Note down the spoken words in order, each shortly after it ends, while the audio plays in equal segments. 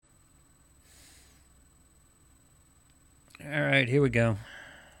All right, here we go.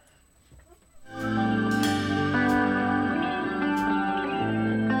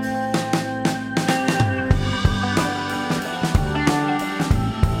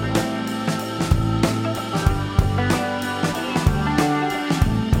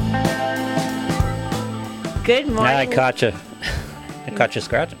 Good morning. I caught you. I caught you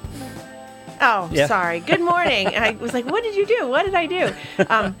scratching. Oh, Yeah. sorry. Good morning. I was like, what did you do? What did I do?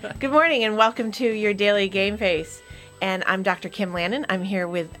 Good morning and welcome to your daily Game Face. And I'm Dr. Kim Lannon. I'm here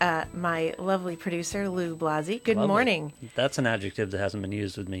with my lovely producer, Lou Blasi. Good Lovely. morning. That's an adjective that hasn't been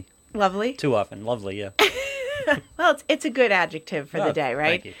used with me Lovely. too often. Lovely, yeah. Well, it's a good adjective for the Oh, day,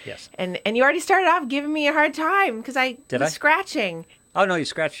 right? Thank you, yes. And you already started off giving me a hard time because I Did was I? scratching. Oh, no, you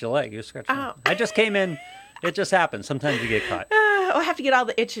scratched your leg. You scratched your leg. I just came in. It just happens. Sometimes you get caught. I have to get all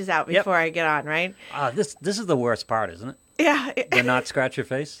the itches out before I get on, right? This is the worst part, isn't it? Yeah. The not scratch your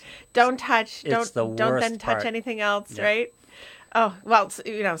face? Don't touch. It's the Don't worst then touch part. anything else, Yeah. right? Oh, well,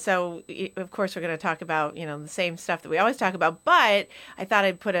 so of course we're going to talk about, the same stuff that we always talk about, but I thought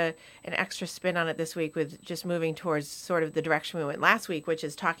I'd put an extra spin on it this week with just moving towards sort of the direction we went last week, which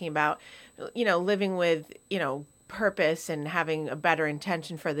is talking about, living with, purpose and having a better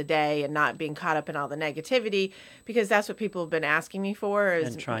intention for the day and not being caught up in all the negativity, because that's what people have been asking me for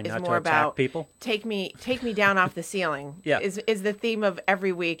is And trying is not more to attack about people? take me down off the ceiling. Yeah. is the theme of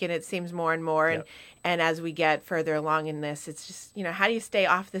every week, and it seems more and more. Yeah. And as we get further along in this, it's just, how do you stay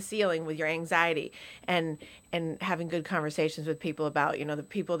off the ceiling with your anxiety and having good conversations with people about, the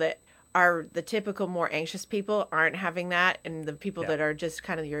people that are the typical more anxious people aren't having that, and the people that are just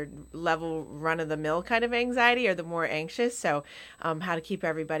kind of your level run-of-the-mill kind of anxiety are the more anxious. So how to keep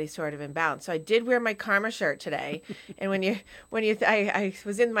everybody sort of in balance. So I did wear my Karma shirt today, and I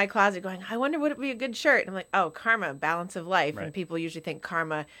was in my closet going, I wonder would it be a good shirt? And I'm like, oh, Karma, balance of life. Right. And people usually think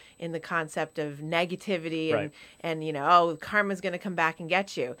karma in the concept of negativity Right. and oh, karma's going to come back and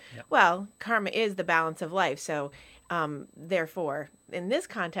get you. Yep. Well, karma is the balance of life. So therefore, in this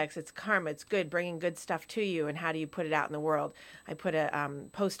context, it's karma. It's good, bringing good stuff to you, and how do you put it out in the world? I put a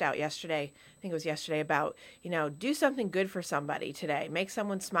post out yesterday, I think it was yesterday, about, do something good for somebody today. Make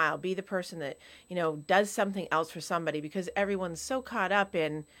someone smile. Be the person that, does something else for somebody, because everyone's so caught up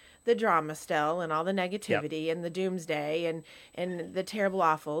in the drama still and all the negativity and the doomsday and the terrible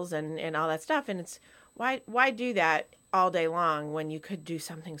awfuls and all that stuff. And it's why do that all day long when you could do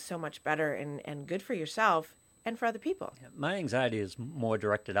something so much better and good for yourself and for other people? My anxiety is more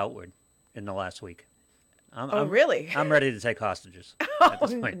directed outward in the last week. Really? I'm ready to take hostages. Oh,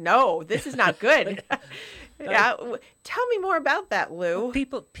 no, this is not good. Yeah, tell me more about that, Lou.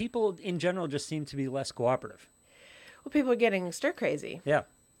 People in general just seem to be less cooperative. Well, people are getting stir crazy. Yeah.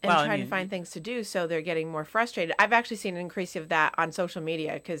 And trying to find things to do, so they're getting more frustrated. I've actually seen an increase of that on social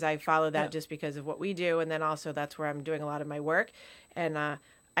media because I follow that just because of what we do, and then also that's where I'm doing a lot of my work. And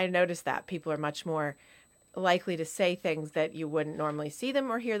I noticed that people are much more likely to say things that you wouldn't normally see them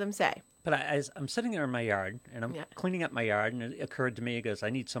or hear them say. But I'm sitting there in my yard, and I'm cleaning up my yard, and it occurred to me, I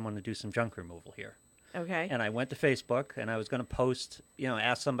need someone to do some junk removal here. Okay. And I went to Facebook, and I was going to post,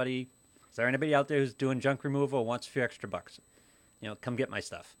 ask somebody, is there anybody out there who's doing junk removal or wants a few extra bucks? Come get my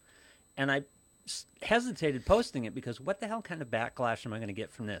stuff. And I hesitated posting it because what the hell kind of backlash am I going to get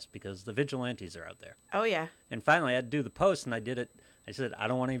from this? Because the vigilantes are out there. Oh, yeah. And finally, I had to do the post, and I did it. I said, I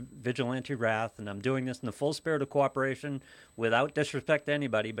don't want any vigilante wrath, and I'm doing this in the full spirit of cooperation without disrespect to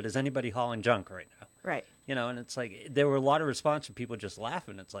anybody, but is anybody hauling junk right now? Right. And it's like there were a lot of response from people just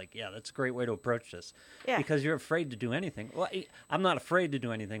laughing. It's like, yeah, that's a great way to approach this. Yeah. Because you're afraid to do anything. Well, I'm not afraid to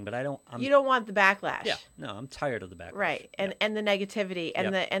do anything, but you don't want the backlash. Yeah. No, I'm tired of the backlash. Right. And the negativity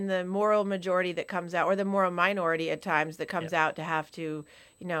and Yep. the moral majority that comes out, or the moral minority at times that comes out to have to,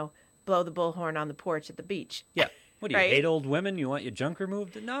 blow the bullhorn on the porch at the beach. Yeah. What do you Right. hate old women? You want your junk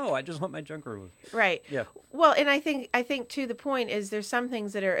removed? No, I just want my junk removed. Right. Yeah. Well, and I think too, the point is there's some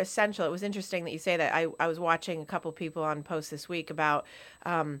things that are essential. It was interesting that you say that. I was watching a couple people on posts this week about,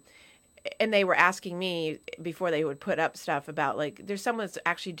 and they were asking me before they would put up stuff about, like, there's someone that's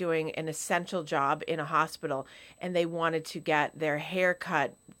actually doing an essential job in a hospital, and they wanted to get their hair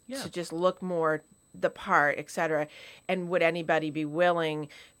cut to just look more the part, etc. And would anybody be willing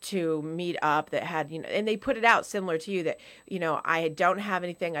to meet up that had, and they put it out similar to you that, I don't have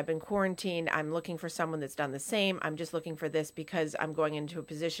anything. I've been quarantined. I'm looking for someone that's done the same. I'm just looking for this because I'm going into a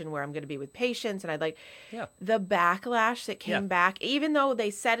position where I'm going to be with patients. And I'd like the backlash that came back, even though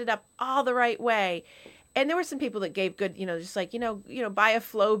they set it up all the right way. And there were some people that gave good, just like, buy a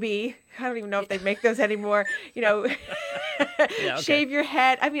Flowbee. I don't even know if they make those anymore. Yeah, okay. Shave your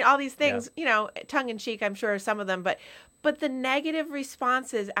head. I mean, all these things, tongue in cheek, I'm sure some of them, but the negative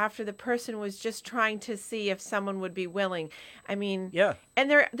responses after the person was just trying to see if someone would be willing. I mean, Yeah. And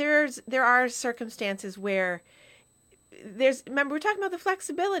there are circumstances where remember we're talking about the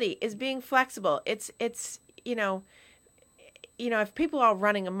flexibility is being flexible. It's if people are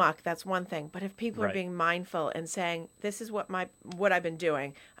running amok, that's one thing. But if people are Right. being mindful and saying, "This is what I've been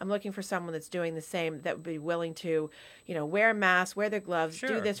doing. I'm looking for someone that's doing the same, that would be willing to, wear a mask, wear their gloves, do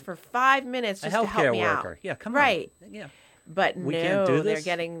Sure. this for 5 minutes A just to help healthcare me worker. out." Yeah, come Right. on. Yeah. But We no, can't do they're this?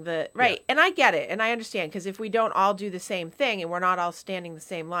 getting right. Yeah. And I get it, and I understand, because if we don't all do the same thing and we're not all standing the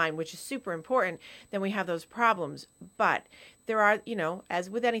same line, which is super important, then we have those problems. But there are, as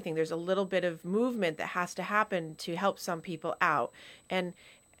with anything, there's a little bit of movement that has to happen to help some people out. And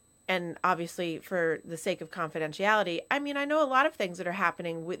obviously, for the sake of confidentiality, I mean, I know a lot of things that are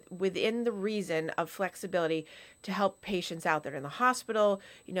happening within the reason of flexibility to help patients out that are in the hospital.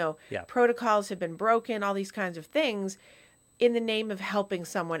 Yeah. Protocols have been broken, all these kinds of things, in the name of helping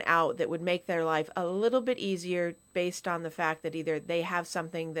someone out that would make their life a little bit easier, based on the fact that either they have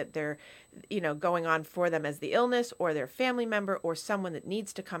something that they're, going on for them as the illness, or their family member, or someone that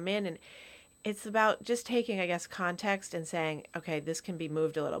needs to come in. And it's about just taking, I guess, context and saying, okay, this can be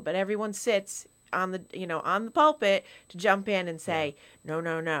moved a little, but everyone sits on the pulpit to jump in and say, no,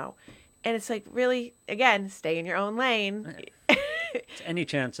 no, no. And it's like, really, again, stay in your own lane. It's any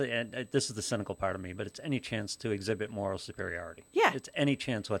chance, and this is the cynical part of me, but it's any chance to exhibit moral superiority. Yeah. It's any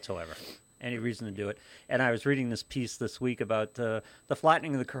chance whatsoever. Any reason to do it. And I was reading this piece this week about the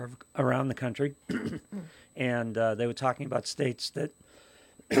flattening of the curve around the country. And they were talking about states that,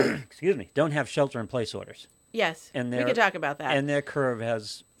 excuse me, don't have shelter-in-place orders. Yes, And we could talk about that. And their curve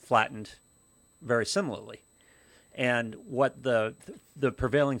has flattened very similarly. And what the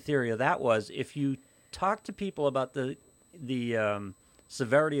prevailing theory of that was, if you talk to people about the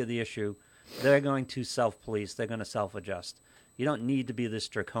severity of the issue, they're going to self-police. They're going to self-adjust. You don't need to be this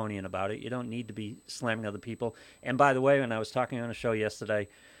draconian about it. You don't need to be slamming other people. And by the way, when I was talking on a show yesterday,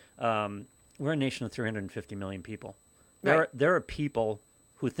 we're a nation of 350 million people. Right. There are people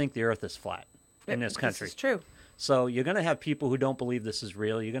who think the earth is flat in this country. This is true. So you're going to have people who don't believe this is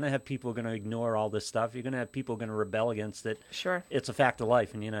real. You're going to have people who are going to ignore all this stuff. You're going to have people going to rebel against it. Sure. It's a fact of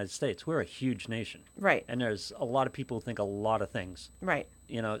life in the United States. We're a huge nation. Right. And there's a lot of people who think a lot of things. Right.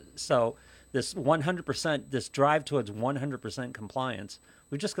 So this 100%, this drive towards 100% compliance,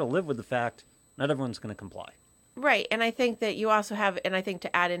 we've just got to live with the fact not everyone's going to comply. Right. And I think that you also have, and I think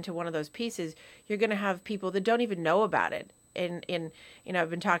to add into one of those pieces, you're going to have people that don't even know about it. And I've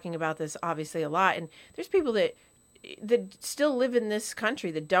been talking about this obviously a lot, and there's people that still live in this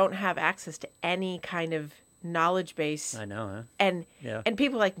country that don't have access to any kind of knowledge base. I know, huh? And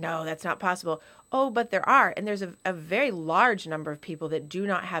people are like, no, that's not possible. Oh, but there are. And there's a very large number of people that do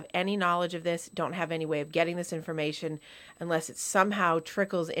not have any knowledge of this, don't have any way of getting this information unless it somehow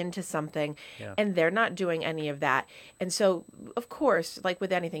trickles into something. Yeah. And they're not doing any of that. And so, of course, like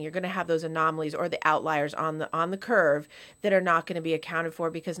with anything, you're going to have those anomalies or the outliers on the curve that are not going to be accounted for,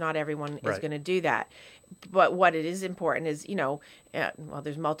 because not everyone is Right. going to do that. But what it is important is,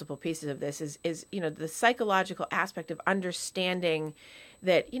 there's multiple pieces of this, is the psychological aspect of understanding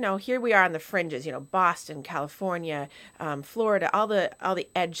that, here we are on the fringes, Boston, California, Florida, all the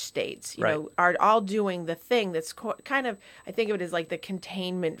edge states, Right. are all doing the thing that's kind of, I think of it as like the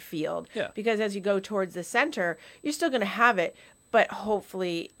containment field. Yeah. Because as you go towards the center, you're still going to have it, but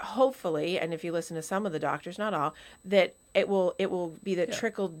hopefully, and if you listen to some of the doctors, not all, that it will be the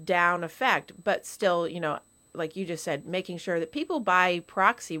trickle down effect, but still, like you just said, making sure that people by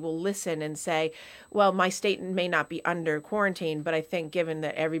proxy will listen and say, well, my state may not be under quarantine, but I think given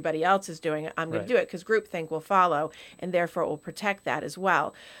that everybody else is doing it, I'm going Right. to do it, because groupthink will follow, and therefore it will protect that as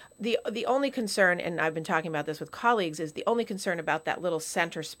well. The only concern, and I've been talking about this with colleagues, is the only concern about that little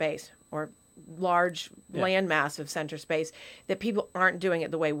center space, or large landmass of center space, that people aren't doing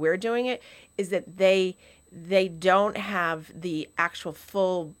it the way we're doing it, is that they don't have the actual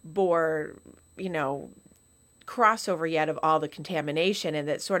full bore, crossover yet of all the contamination, and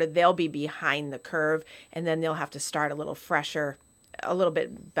that sort of they'll be behind the curve, and then they'll have to start a little fresher, a little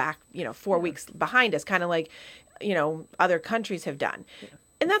bit back, 4 weeks behind us, kind of like, other countries have done.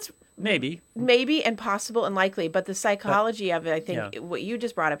 And that's Maybe. and possible and likely, but the psychology of it, I think what you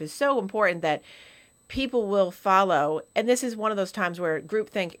just brought up is so important, that people will follow. And this is one of those times where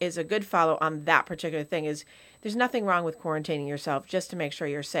groupthink is a good follow on that particular thing. Is there's nothing wrong with quarantining yourself just to make sure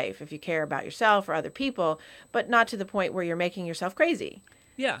you're safe if you care about yourself or other people, but not to the point where you're making yourself crazy.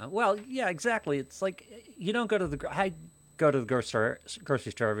 Yeah, well, yeah, exactly. It's like you don't go to I go to the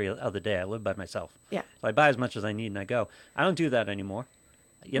grocery store every other day. I live by myself. Yeah. So I buy as much as I need and I go. I don't do that anymore.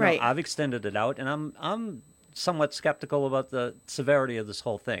 Right. I've extended it out, and I'm somewhat skeptical about the severity of this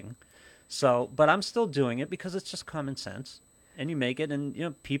whole thing. So, but I'm still doing it because it's just common sense. And you make it,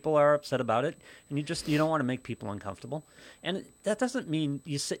 and people are upset about it, and you don't want to make people uncomfortable. And that doesn't mean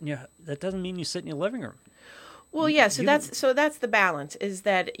you sit in your living room. Well, yeah, so that's the balance, is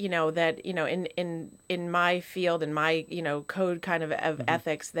that, in my field and my, code kind of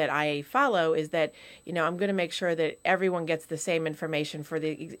ethics that I follow, is that, I'm going to make sure that everyone gets the same information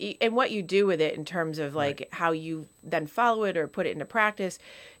and what you do with it in terms of like Right. how you then follow it or put it into practice,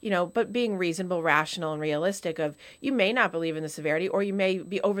 but being reasonable, rational, and realistic of, you may not believe in the severity, or you may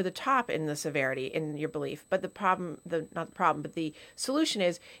be over the top in the severity in your belief. But the solution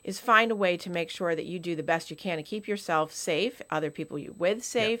is find a way to make sure that you do the best you can to keep yourself safe, other people you with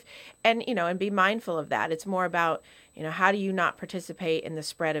safe, and be mindful of that. It's more about, how do you not participate in the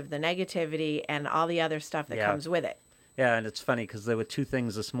spread of the negativity and all the other stuff that comes with it. Yeah, and it's funny because there were two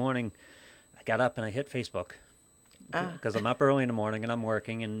things this morning. I got up and I hit Facebook because I'm up early in the morning and I'm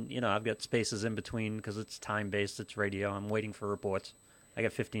working, and I've got spaces in between because it's time-based, it's radio. I'm waiting for reports. I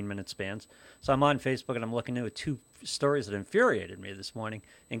got 15-minute spans. So I'm on Facebook and I'm looking at two stories that infuriated me this morning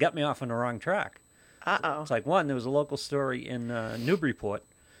and got me off on the wrong track. Uh-oh. It's like, one, there was a local story in Newburyport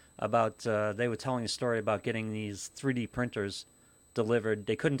about, they were telling a story about getting these 3D printers delivered.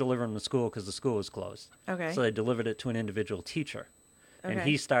 They couldn't deliver them to school because the school was closed. Okay. So they delivered it to an individual teacher. And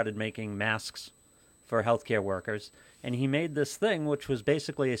Okay. he started making masks for healthcare workers. And he made this thing, which was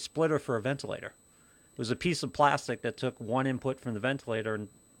basically a splitter for a ventilator. It was a piece of plastic that took one input from the ventilator and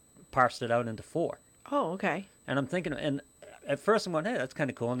parsed it out into four. Oh, okay. And I'm thinking, and at first I'm going, hey, that's kind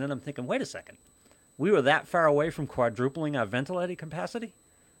of cool. And then I'm thinking, wait a second. We were that far away from quadrupling our ventilating capacity?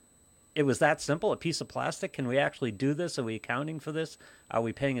 It was that simple, a piece of plastic? Can we actually do this? Are we accounting for this? Are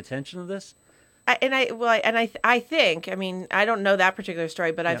we paying attention to this? I think, I mean, I don't know that particular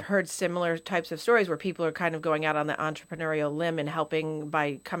story, but I've Yeah. heard similar types of stories where people are kind of going out on the entrepreneurial limb and helping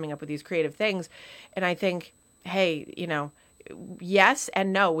by coming up with these creative things. And I think, hey, yes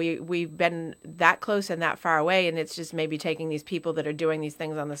and no. We've been that close and that far away, and it's just maybe taking these people that are doing these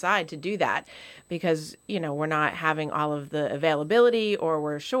things on the side to do that, because we're not having all of the availability, or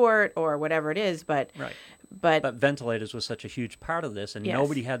we're short, or whatever it is. But Right. but But ventilators was such a huge part of this, and Yes.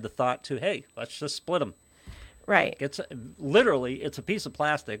 nobody had the thought to, hey, let's just split them. right. It's a piece of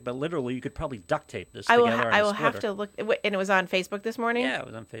plastic, but literally you could probably duct tape this I will. together on I a will have splitter. to look. And it was on Facebook this morning. Yeah, it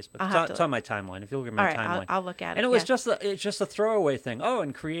was on Facebook. I'll It's have on, to it's on my timeline. If you look at my All right, timeline, I'll look at it. and it was yeah. it's just a throwaway thing. Oh,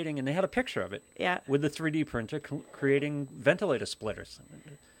 and they had a picture of it. Yeah. With the 3D printer creating ventilator splitters,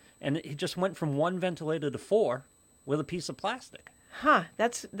 and he just went from one ventilator to four with a piece of plastic. Huh.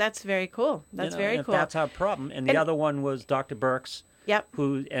 That's very cool. That's very and cool. If that's our problem. And the And- other one was Dr. Birx, Yep.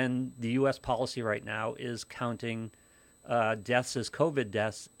 and the U.S. policy right now is counting deaths as COVID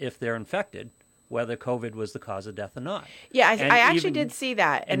deaths if they're infected, whether COVID was the cause of death or not. Yeah, And I actually even- did see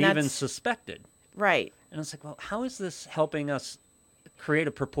that, And and even that's suspected. right. And it's like, well, how is this helping us create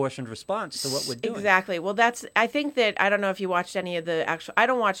a proportioned response to what we're doing? Exactly. Well, I think that, I don't know if you watched any of the actual, I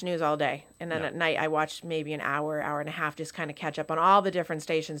don't watch news all day. And then No. at night I watched maybe an hour and a half, just kind of catch up on all the different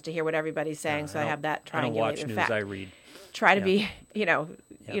stations to hear what everybody's saying. So I have that I don't watch triangulated news, fact. I read. Try to Yeah.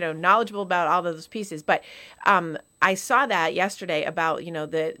 be, knowledgeable about all of those pieces. But I saw that yesterday about,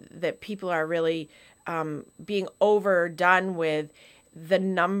 that people are really being overdone with the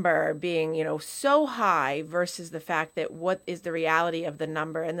number being, so high versus the fact that what is the reality of the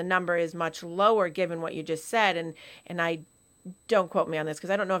number, and the number is much lower given what you just said. And I don't quote me on this because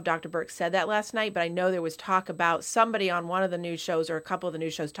I don't know if Dr. Birx said that last night, but I know there was talk about somebody on one of the news shows or a couple of the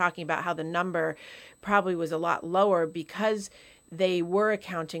news shows talking about how the number probably was a lot lower because they were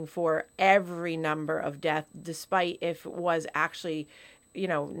accounting for every number of death, despite if it was actually,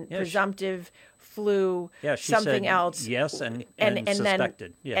 presumptive flu, Yeah, she something said else. yes and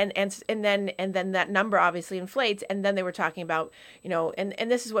suspected. Then, and then that number obviously inflates. And then they were talking about,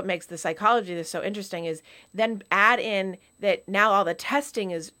 and this is what makes the psychology of this so interesting, is then add in that now all the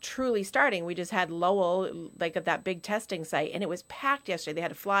testing is truly starting. We just had Lowell, like at that big testing site, and it was packed yesterday. They had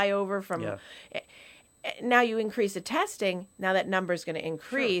to fly over from. Yeah. Now you increase the testing, now that number is going to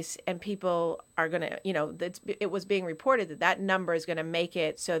increase, and people are going to, it was being reported that number is going to make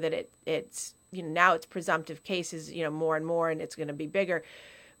it so that it's now it's presumptive cases, more and more, and it's going to be bigger.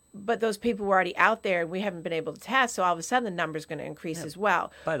 but those people were already out there and we haven't been able to test. So all of a sudden the number's going to increase as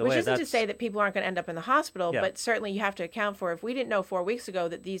well. By the Which way, isn't to that's- say that people aren't going to end up in the hospital, Yeah. but certainly you have to account for, if we didn't know 4 weeks ago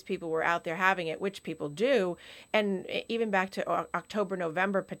that these people were out there having it, which people do, and even back to October,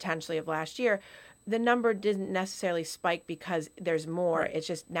 November potentially of last year, the number didn't necessarily spike because there's more. Right. It's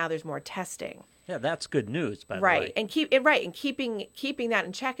just now there's more testing. Yeah, that's good news, by the Right. way. And keeping that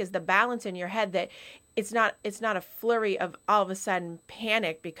in check is the balance in your head that it's not a flurry of all of a sudden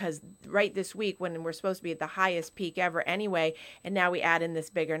panic because right this week when we're supposed to be at the highest peak ever anyway, and now we add in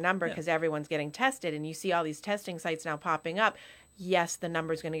this bigger number because everyone's getting tested and you see all these testing sites now popping up. Yes, the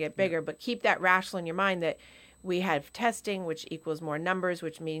number's going to get bigger, but keep that rational in your mind that we have testing, which equals more numbers,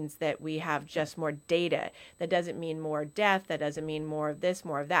 which means that we have just more data. That doesn't mean more death. That doesn't mean more of this,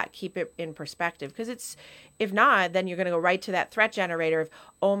 more of that. Keep it in perspective. Because if not, then you're going to go right to that threat generator of,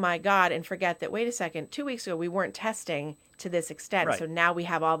 oh my God, and forget that, wait a second, 2 weeks ago we weren't testing to this extent. Right. So now we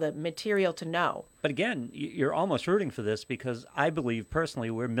have all the material to know. But again, you're almost rooting for this because I believe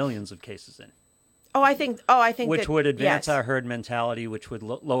personally we're millions of cases in. I think Which that, would advance yes. our herd mentality, which would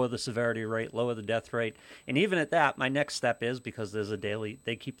lower the severity rate, lower the death rate. And even at that, my next step is, because there's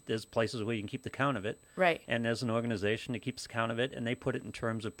there's places where you can keep the count of it. Right. And there's an organization that keeps the count of it, and they put it in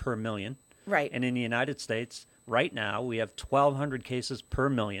terms of per million. Right. And in the United States, right now, we have 1,200 cases per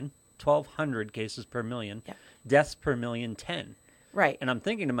million. 1,200 cases per million. Yeah. Deaths per million, 10. Right. And I'm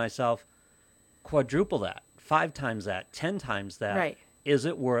thinking to myself, quadruple that, 5 times that, 10 times that. Right. Is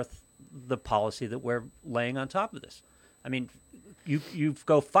it worth the policy that we're laying on top of this? I mean, you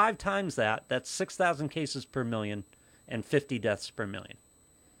go 5 times that. That's 6,000 cases per million and 50 deaths per million.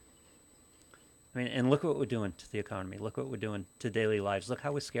 I mean, and look what we're doing to the economy. Look what we're doing to daily lives. Look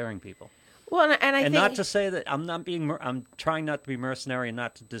how we're scaring people. Well, and I think Not to say that I'm trying not to be mercenary and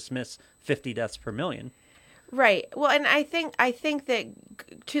not to dismiss 50 deaths per million. right. Well, and I think that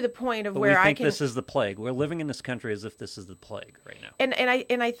to the point of But where we I think can this is the plague. We're living in this country as if this is the plague right now.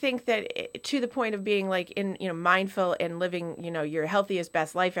 and I think that to the point of being like in mindful and living your healthiest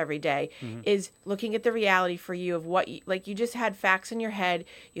best life every day is looking at the reality for you of what you just had facts in your head,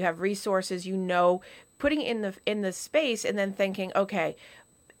 you have resources, putting it in the space and then thinking, okay,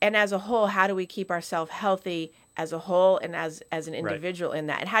 and as a whole, how do we keep ourselves healthy as a whole and as an individual in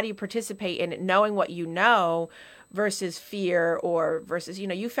that, and how do you participate in it, knowing what you know versus fear or versus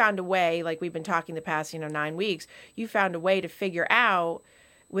you found a way, like we've been talking the past 9 weeks, you found a way to figure out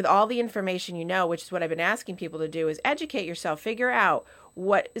with all the information which is what I've been asking people to do, is educate yourself, figure out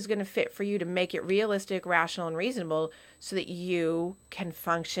what is going to fit for you to make it realistic, rational, and reasonable so that you can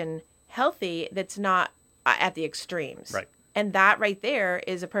function healthy, that's not at the extremes. Right. And that right there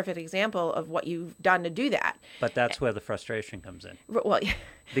is a perfect example of what you've done to do that. But that's where the frustration comes in. Well,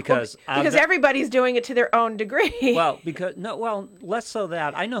 Because everybody's doing it to their own degree. Less so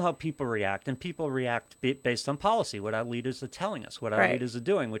that. I know how people react, and people react based on policy, what our leaders are telling us, what our Right. leaders are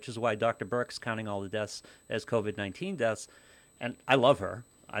doing, which is why Dr. Burke's counting all the deaths as COVID-19 deaths. And I love her.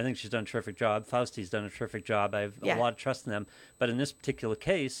 I think she's done a terrific job. Fauci's done a terrific job. I have a lot of trust in them. But in this particular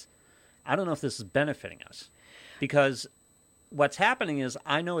case, I don't know if this is benefiting us. Because what's happening is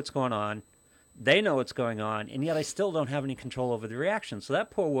I know what's going on. They know what's going on, and yet I still don't have any control over the reaction. So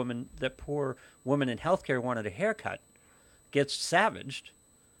that poor woman in healthcare wanted a haircut, gets savaged.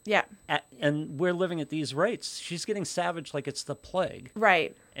 Yeah. And we're living at these rates. She's getting savaged like it's the plague.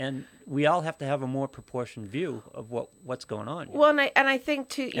 Right. And we all have to have a more proportioned view of what's going on here. Well, and I think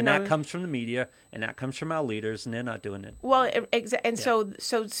too, that comes from the media, and that comes from our leaders, and they're not doing it. Well,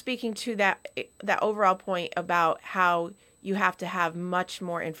 so speaking to that overall point about how you have to have much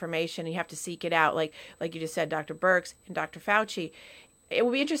more information and you have to seek it out, like you just said, Dr. Birx and Dr. Fauci. It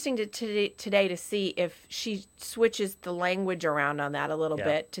will be interesting today to see if she switches the language around on that a little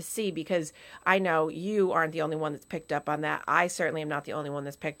bit, to see, because I know you aren't the only one that's picked up on that. I certainly am not the only one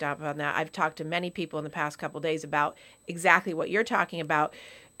that's picked up on that. I've talked to many people in the past couple of days about exactly what you're talking about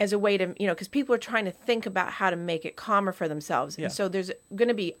as a way to, because people are trying to think about how to make it calmer for themselves. Yeah. And so there's going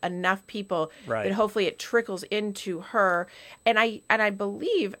to be enough people Right. that hopefully it trickles into her. And I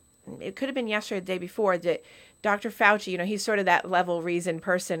believe it could have been yesterday or the day before that Dr. Fauci, he's sort of that level reasoned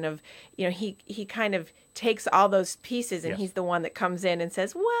person of, he kind of takes all those pieces and Yes. he's the one that comes in and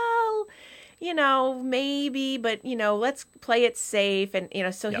says, well, maybe, but, let's play it safe. And,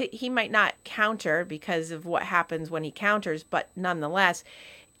 so Yep. he might not counter because of what happens when he counters, but nonetheless,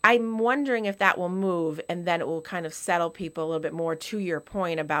 I'm wondering if that will move, and then it will kind of settle people a little bit more, to your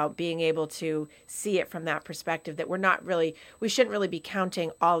point about being able to see it from that perspective, that we shouldn't really be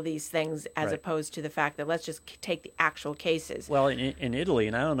counting all these things as Right. opposed to the fact that let's just take the actual cases. Well, in Italy,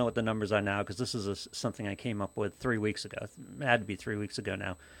 and I don't know what the numbers are now because this is something I came up with 3 weeks ago. It had to be 3 weeks ago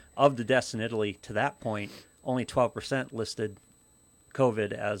now. Of the deaths in Italy, to that point, only 12% listed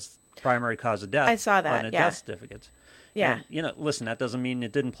COVID as primary cause of death I saw that, on the yeah. death certificates. Yeah. And, listen, that doesn't mean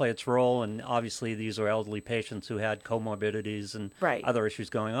it didn't play its role, and obviously these are elderly patients who had comorbidities and Right. other issues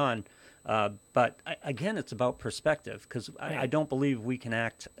going on. But again, it's about perspective, because Right. I don't believe we can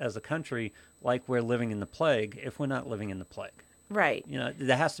act as a country like we're living in the plague if we're not living in the plague. Right.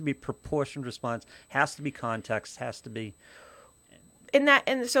 There has to be proportioned response, has to be context, has to be.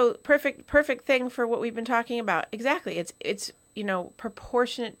 And so perfect thing for what we've been talking about. Exactly. It's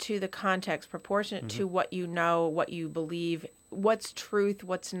proportionate to the context, proportionate to what you know, what you believe, what's truth,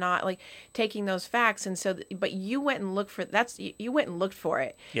 what's not, like taking those facts. And so, but you went and looked for you went and looked for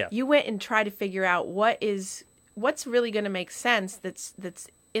it. Yeah. You went and tried to figure out what's really going to make sense that's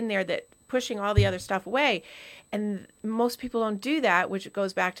in there, that pushing all the other stuff away. And most people don't do that, which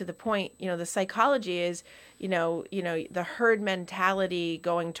goes back to the point, the psychology is, the herd mentality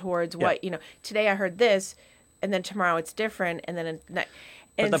going towards what, today I heard this, and then tomorrow it's different, and then But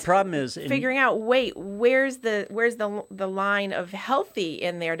the problem is figuring out, where's the line of healthy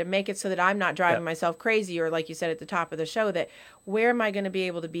in there to make it so that I'm not driving myself crazy, or like you said at the top of the show, that where am I going to be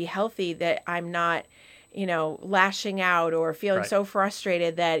able to be healthy, that I'm not lashing out or feeling so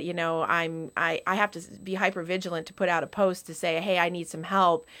frustrated that I have to be hyper vigilant to put out a post to say, hey, I need some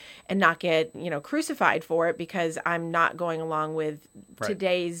help, and not get crucified for it because I'm not going along with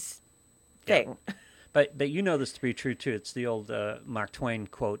today's thing. But this to be true too. It's the old Mark Twain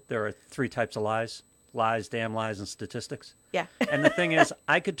quote: "There are 3 types of lies: damn lies, and statistics." Yeah. And the thing is,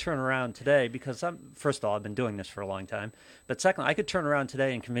 I could turn around today, because first of all, I've been doing this for a long time, but second, I could turn around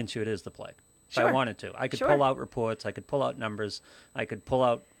today and convince you it is the plague. Sure. If I wanted to. I could Sure. pull out reports, I could pull out numbers, I could pull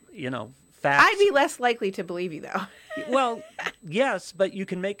out, facts. I'd be less likely to believe you, though. Well, yes, but you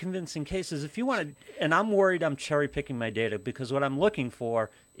can make convincing cases if you want to. And I'm worried I'm cherry picking my data, because what I'm looking for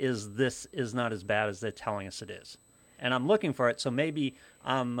is this is not as bad as they're telling us it is. And I'm looking for it, so maybe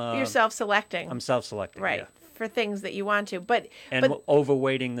You're self-selecting. I'm self-selecting. Right. Yeah. For things that you want to. But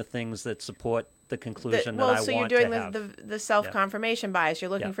overweighting the things that support the conclusion that I want to have. so you're doing the self-confirmation bias. You're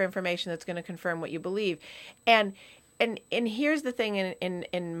looking for information that's going to confirm what you believe. And here's the thing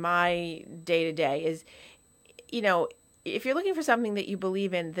in my day-to-day is, if you're looking for something that you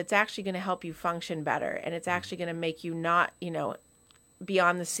believe in that's actually going to help you function better, and it's actually going to make you not,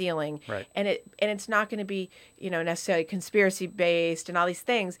 beyond the ceiling, right, and it's not going to be, necessarily conspiracy based and all these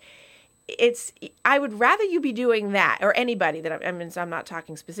things. I would rather you be doing that, or anybody that I'm not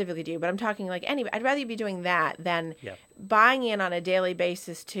talking specifically to you, but I'm talking like anybody. I'd rather you be doing that than buying in on a daily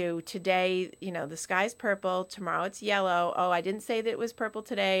basis to today, the sky's purple, tomorrow it's yellow. Oh, I didn't say that it was purple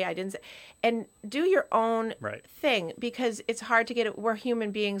today. I didn't say, and do your own thing, because it's hard to get it. We're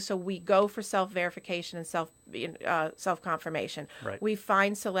human beings, so we go for self-verification and self-confirmation. Right. We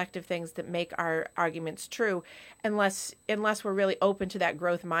find selective things that make our arguments true. Unless we're really open to that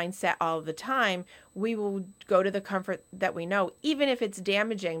growth mindset all the time, we will go to the comfort that we know, even if it's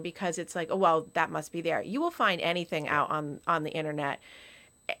damaging, because it's like, oh, well, that must be there. You will find anything out on the internet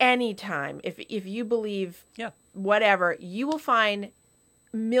anytime. If you believe whatever, you will find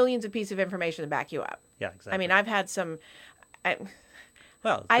millions of pieces of information to back you up. Yeah, exactly. I mean, I've had some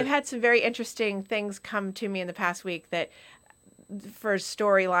very interesting things come to me in the past week, that for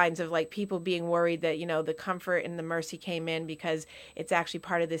storylines of like people being worried that the Comfort and the Mercy came in because it's actually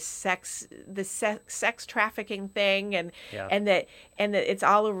part of this sex trafficking thing, and that it's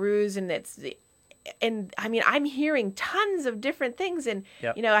all a ruse, and I mean, I'm hearing tons of different things, and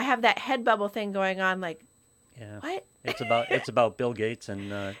I have that head bubble thing going on, like, what? It's about Bill Gates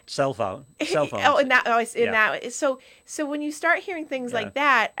and cell phones. So when you start hearing things like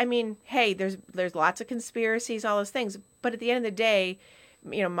that, I mean, hey, there's lots of conspiracies, all those things, but at the end of the day,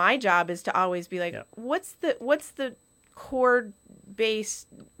 my job is to always be like, what's the core base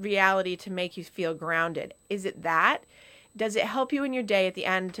reality to make you feel grounded? Is it that? Does it help you in your day at the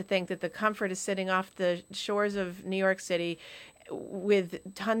end to think that the Comfort is sitting off the shores of New York City with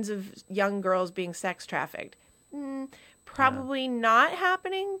tons of young girls being sex trafficked? Probably not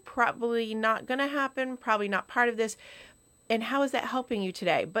happening, probably not going to happen, probably not part of this. And how is that helping you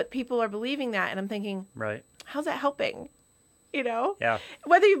today? But people are believing that, and I'm thinking, how's that helping? Yeah.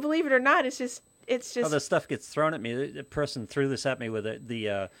 Whether you believe it or not, it's just. Well, the stuff gets thrown at me. The person threw this at me with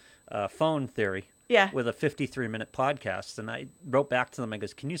the phone theory. Yeah. with a 53-minute podcast. And I wrote back to them. I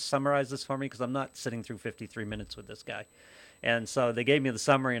goes, can you summarize this for me? Because I'm not sitting through 53 minutes with this guy. And so they gave me the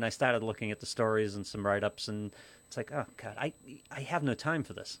summary, and I started looking at the stories and some write-ups, and it's like, oh, God, I have no time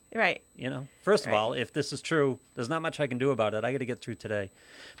for this. Right. First of Right. all, if this is true, there's not much I can do about it. I got to get through today.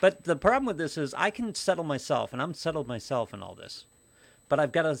 But the problem with this is I can settle myself, and I'm settled myself in all this. But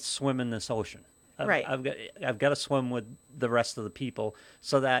I've got to swim in this ocean. Right. I've got to swim with the rest of the people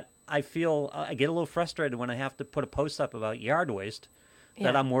so that I get a little frustrated when I have to put a post up about yard waste.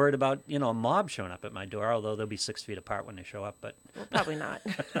 That Yeah. I'm worried about, a mob showing up at my door, although they'll be 6 feet apart when they show up. But Well, probably not.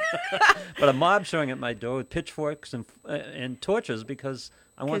 but a mob showing at my door with pitchforks and torches because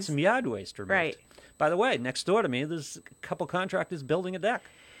I want 'Cause- some yard waste removed. Right. By the way, next door to me, there's a couple contractors building a deck.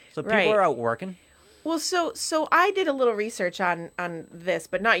 So people Right. are out working. Well, so I did a little research on this,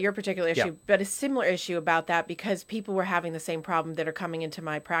 but not your particular issue, Yeah. but a similar issue about that because people were having the same problem that are coming into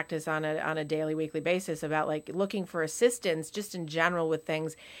my practice on a daily, weekly basis about like looking for assistance just in general with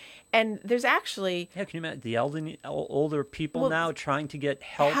things. And there's actually Yeah, can you imagine the older people Well, now trying to get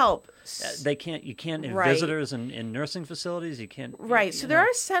help? help. You can't in Right. visitors in nursing facilities. You can't. Right. So there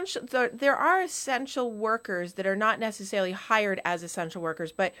are essential workers that are not necessarily hired as essential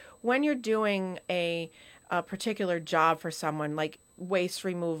workers, but when you're doing a particular job for someone like waste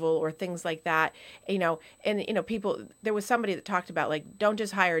removal or things like that, people, there was somebody that talked about like, don't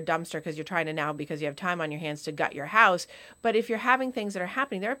just hire a dumpster because you're trying to now because you have time on your hands to gut your house. But if you're having things that are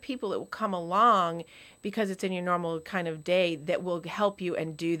happening, there are people that will come along because it's in your normal kind of day that will help you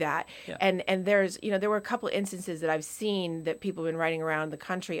and do that. Yeah. And there's, there were a couple of instances that I've seen that people have been writing around the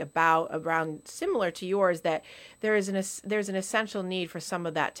country around similar to yours, that there's an essential need for some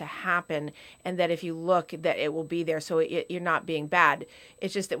of that to happen. And that if you look, that it will be there. So you're not being bad.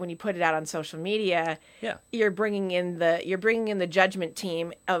 It's just that when you put it out on social media, Yeah. you're bringing in the judgment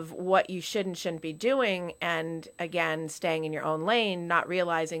team of what you should and shouldn't be doing. And again, staying in your own lane, not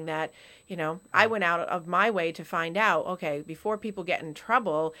realizing that, I went out of my way to find out, okay, before people get in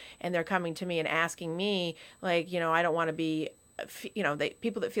trouble and they're coming to me and asking me like, I don't want to be,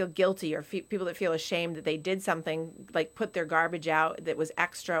 people that feel guilty or people that feel ashamed that they did something like put their garbage out that was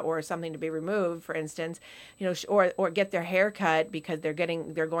extra or something to be removed, for instance, or get their hair cut because they're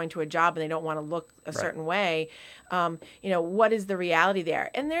going to a job and they don't want to look a certain way. What is the reality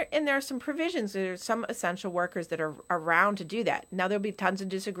there? And there are some provisions. There's some essential workers that are around to do that. Now there'll be tons of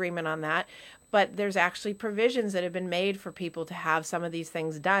disagreement on that, but there's actually provisions that have been made for people to have some of these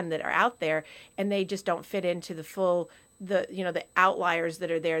things done that are out there, and they just don't fit into the outliers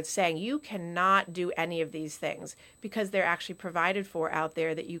that are there saying you cannot do any of these things because they're actually provided for out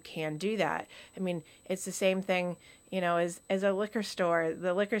there that you can do that. I mean, it's the same thing, as a liquor store.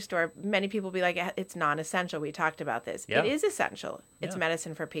 The liquor store, many people be like, it's non-essential. We talked about this. Yeah. It is essential. It's Yeah.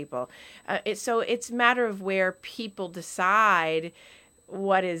 medicine for people. So it's a matter of where people decide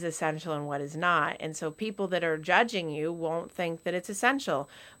what is essential and what is not. And so people that are judging you won't think that it's essential,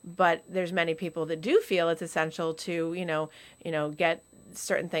 but there's many people that do feel it's essential to, get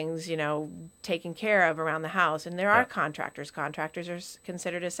certain things, taken care of around the house. And there are contractors. Contractors are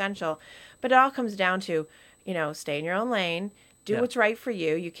considered essential, but it all comes down to, stay in your own lane, do Yeah. what's right for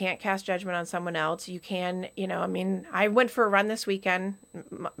you. You can't cast judgment on someone else. You can, I went for a run this weekend,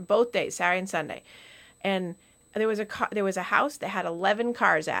 both days, Saturday and Sunday. And there was a house that had 11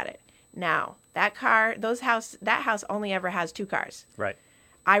 cars at it. Now, that house only ever has 2 cars. Right.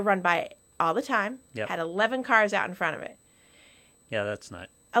 I run by it all the time. Yep. Had 11 cars out in front of it. Yeah, that's not.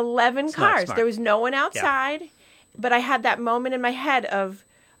 11 not cars. smart. There was no one outside, but I had that moment in my head of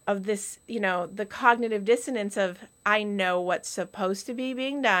this, the cognitive dissonance of I know what's supposed to be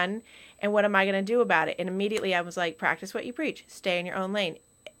being done and what am I going to do about it? And immediately I was like, practice what you preach. Stay in your own lane.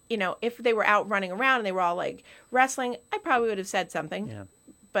 If they were out running around and they were all like wrestling, I probably would have said something. Yeah.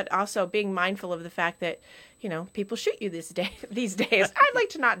 But also being mindful of the fact that, people shoot you these days. I'd like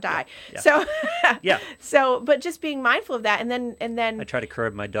to not die. Yeah. So, Yeah. but just being mindful of that. And then I try to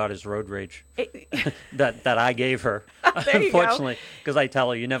curb my daughter's road rage it, that I gave her. There you go. Unfortunately, because I tell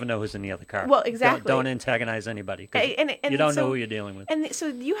her you never know who's in the other car. Well, exactly. Don't antagonize anybody. 'Cause And you don't so- know who you're dealing with. And so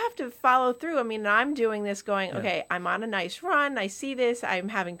you have to follow through. I mean, I'm doing this going, Yeah. okay, I'm on a nice run. I see this. I'm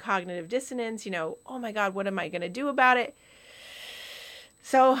having cognitive dissonance. Oh my God, what am I going to do about it?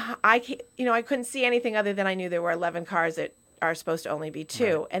 So I couldn't see anything other than I knew there were 11 cars that are supposed to only be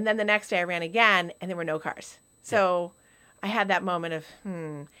 2. Right. And then the next day I ran again and there were no cars. So I had that moment of,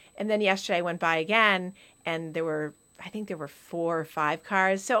 And then yesterday I went by again and I think there were 4 or 5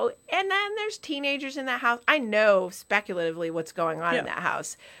 cars. So, and then there's teenagers in that house. I know speculatively what's going on in Yeah. that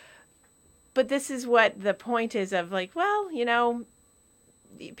house. But this is what the point is of like, well,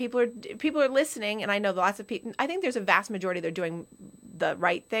 people are listening, and I know lots of people. I think there's a vast majority they're doing the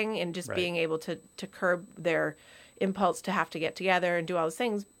right thing and just Right. being able to curb their impulse to have to get together and do all those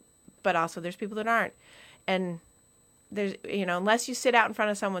things. But also, there's people that aren't, and there's unless you sit out in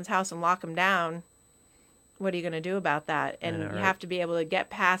front of someone's house and lock them down, what are you going to do about that? And know, you right. have to be able to get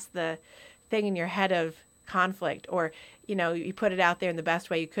past the thing in your head of conflict, or you put it out there in the best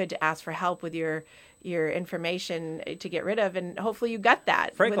way you could to ask for help with your information to get rid of, and hopefully you got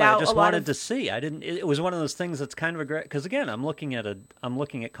that. Frankly, without I just a lot wanted of, to see. I didn't. It was one of those things that's kind of a great, because again, I'm looking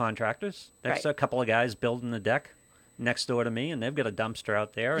at contractors. There's Right. a couple of guys building the deck next door to me, and they've got a dumpster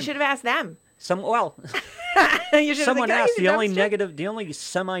out there. You And should have asked them. You should have someone said, "Can I asked. use a dumpster?" The only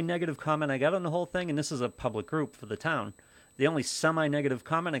semi-negative comment I got on the whole thing, and this is a public group for the town. The only semi-negative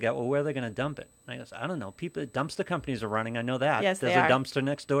comment I got, well, where are they going to dump it? And I guess, I don't know. Dumpster companies are running. I know that. Yes, There's they a are. dumpster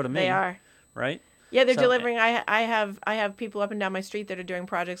next door to me. They are. Right? Yeah, they're So- delivering. I have people up and down my street that are doing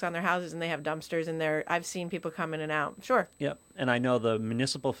projects on their houses, and they have dumpsters, and I've seen people come in and out. Sure. Yep. And I know the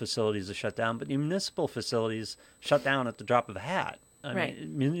municipal facilities are shut down, but the municipal facilities shut down at the drop of a hat. I Right.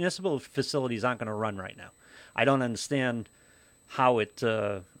 mean, municipal facilities aren't going to run right now. I don't understand how it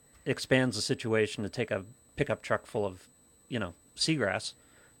expands the situation to take a pickup truck full of, seagrass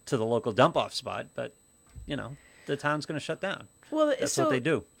to the local dump-off spot, but, the town's going to shut down. Well, That's what they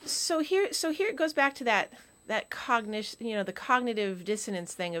do. So here it goes back to that cognition, the cognitive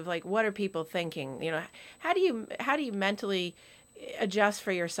dissonance thing of like, what are people thinking? How do you mentally adjust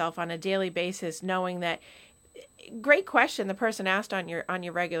for yourself on a daily basis, knowing that? Great question. The person asked on your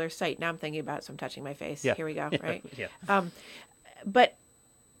regular site. Now I'm thinking about it, so I'm touching my face. Yeah. Here we go. Yeah. Right. Yeah. But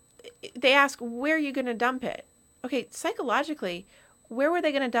they ask, where are you going to dump it? Okay, psychologically, where were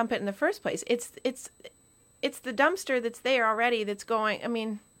they going to dump it in the first place? It's the dumpster that's there already. That's going. I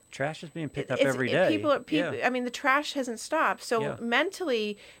mean, Trash is being picked up it's- every day. People. Yeah. I mean, the trash hasn't stopped. So Yeah.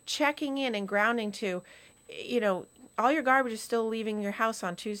 mentally checking in and grounding to, all your garbage is still leaving your house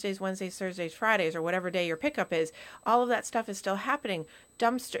on Tuesdays, Wednesdays, Thursdays, Fridays, or whatever day your pickup is. All of that stuff is still happening.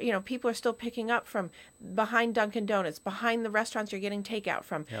 Dumpster. People are still picking up from behind Dunkin' Donuts, behind the restaurants you're getting takeout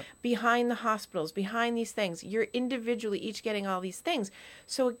from, Yep. behind the hospitals, behind these things. You're individually each getting all these things.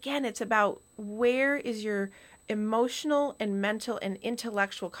 So again, it's about where is your emotional and mental and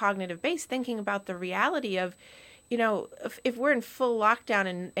intellectual cognitive base thinking about the reality of, if we're in full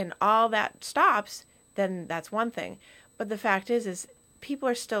lockdown and all that stops, then that's one thing. But the fact is people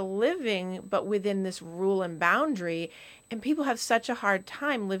are still living, but within this rule and boundary. And people have such a hard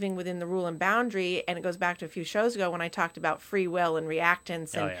time living within the rule and boundary. And it goes back to a few shows ago when I talked about free will and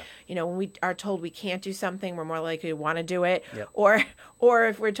reactance. And, when we are told we can't do something, we're more likely to want to do it. Yep. Or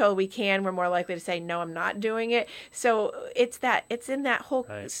if we're told we can, we're more likely to say, no, I'm not doing it. So it's in that whole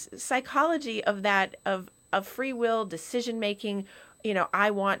Right. psychology of that, of free will, decision making. I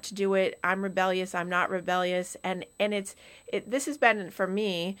want to do it. I'm rebellious. I'm not rebellious. And this has been, for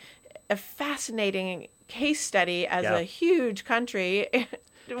me, a fascinating case study as Yeah. a huge country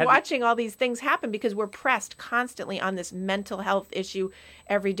watching all these things happen, because we're pressed constantly on this mental health issue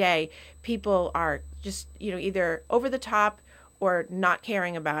every day. People are just, either over the top or not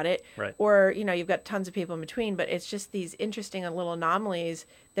caring about it. Right. Or, you've got tons of people in between, but it's just these interesting little anomalies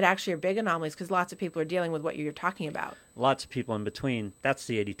that actually are big anomalies, because lots of people are dealing with what you're talking about. Lots of people in between. That's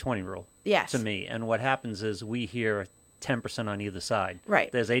the 80-20 rule. Yes. To me. And what happens is we hear 10% on either side.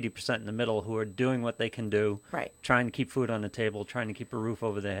 Right. There's 80% in the middle who are doing what they can do. Right. Trying to keep food on the table, trying to keep a roof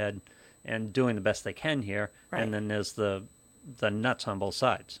over their head, and doing the best they can here. Right. And then there's the nuts on both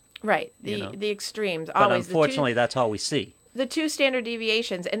sides. Right. You The extremes. But Always. unfortunately, that's all we see. The two standard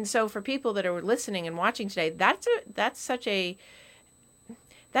deviations. And so for people that are listening and watching today, that's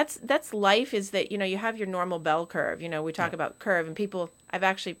life, is that, you have your normal bell curve. We talk about curve, and people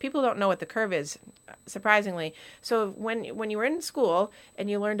don't know what the curve is, surprisingly. So when you were in school and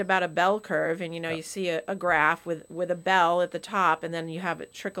you learned about a bell curve, and you see a graph with a bell at the top, and then you have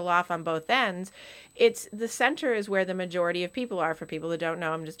it trickle off on both ends, it's the center is where the majority of people are. For people that don't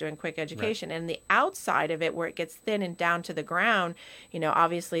know, I'm just doing quick education. Right. And the outside of it, where it gets thin and down to the ground,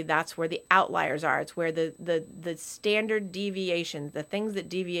 obviously that's where the outliers are. It's where the standard deviations, the things that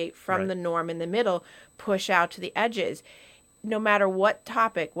deviate from Right. the norm in the middle, push out to the edges. No matter what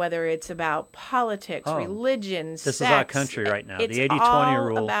topic, whether it's about politics, religion, this sex, is our country right now. It's The 80-20 all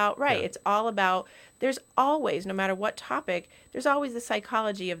rule. about, right. Yeah. It's all about, there's always, no matter what topic, there's always the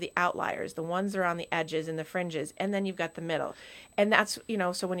psychology of the outliers, the ones that are on the edges and the fringes, and then you've got the middle. And that's,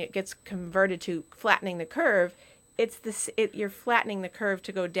 so when it gets converted to flattening the curve, you're flattening the curve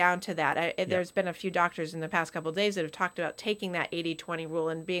to go down to that. There's been a few doctors in the past couple of days that have talked about taking that 80-20 rule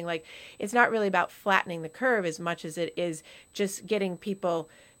and being like, it's not really about flattening the curve as much as it is just getting people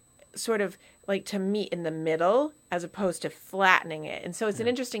sort of like to meet in the middle as opposed to flattening it. And so it's an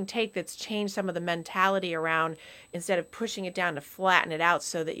interesting take that's changed some of the mentality around, instead of pushing it down, to flatten it out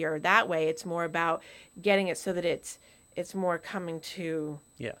so that you're that way. It's more about getting it so that it's more coming to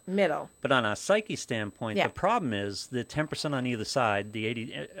middle. But on a psyche standpoint, Yeah. the problem is the 10% on either side, the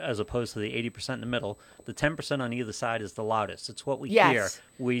 80 as opposed to the 80% in the middle. The 10% on either side is the loudest. It's what we Yes. hear.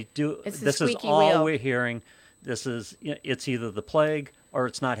 We do. It's the This is squeaky all wheel. we're hearing. This is, it's either the plague or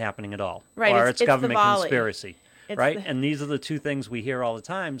it's not happening at all, Right, or it's the government volley. conspiracy, It's right? the- And these are the two things we hear all the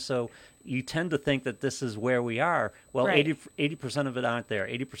time. So you tend to think that this is where we are. Well, Right. 80% of it aren't there.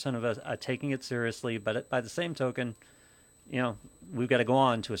 80% of us are taking it seriously, but by the same token, we've got to go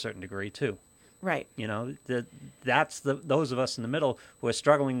on to a certain degree too. Right. That's those of us in the middle who are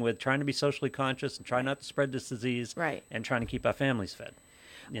struggling with trying to be socially conscious and try not to spread this disease, Right. and trying to keep our families fed.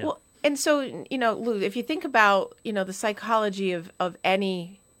 Well, and so, Lou, if you think about, the psychology of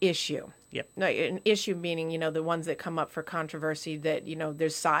any issue, Yep. no, an issue meaning, the ones that come up for controversy that,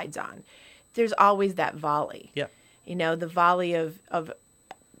 there's sides on, there's always that volley, Yeah. the volley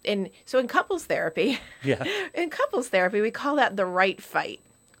so in couples therapy, Yeah. we call that the right fight.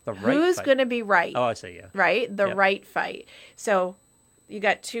 The right Who's fight. going to be right? Oh, I see. Yeah. Right? The Yeah. right fight. So you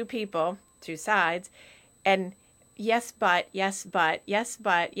got two people, two sides, and yes, but, yes, but, yes,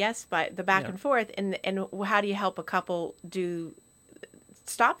 but, yes, but, the back Yeah. and forth. And how do you help a couple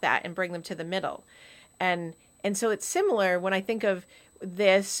stop that and bring them to the middle? And so it's similar when I think of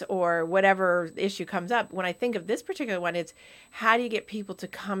this or whatever issue comes up. When I think of this particular one, it's how do you get people to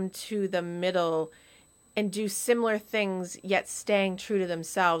come to the middle and do similar things, yet staying true to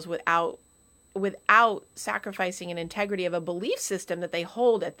themselves without sacrificing an integrity of a belief system that they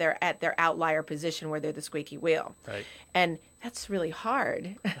hold at their outlier position where they're the squeaky wheel. Right. And that's really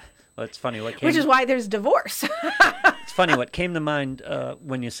hard, Well, it's funny what came. which is why there's divorce. It's funny what came to mind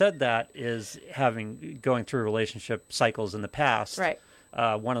when you said that is going through relationship cycles in the past. Right.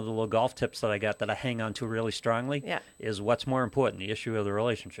 One of the little golf tips that I got that I hang on to really strongly Yeah. is what's more important, the issue of the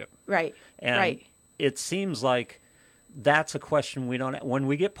relationship. Right. And right. it seems like that's a question we don't. When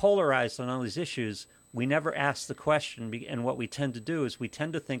we get polarized on all these issues, we never ask the question. And what we tend to do is we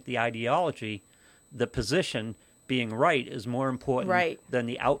tend to think the ideology, the position being right, is more important Right. than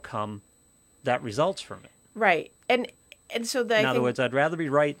the outcome that results from it. Right. And so In other words, I'd rather be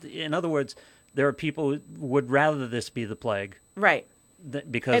right. In other words, there are people who would rather this be the plague, right.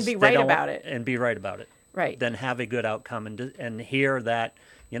 because And be they right don't about it. and be right about it, Right. than have a good outcome and hear that,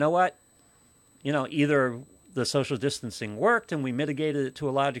 you know what, either the social distancing worked and we mitigated it to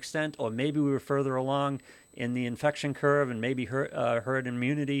a large extent, or maybe we were further along in the infection curve and maybe herd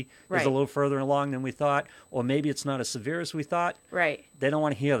immunity is Right. a little further along than we thought, or maybe it's not as severe as we thought. Right. They don't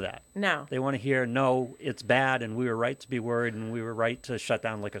want to hear that. No. They want to hear, no, it's bad and we were right to be worried and we were right to shut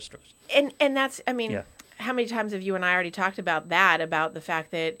down liquor stores. And that's, I mean, Yeah. how many times have you and I already talked about that, about the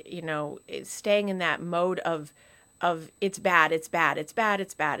fact that, it's staying in that mode of it's bad, it's bad, it's bad,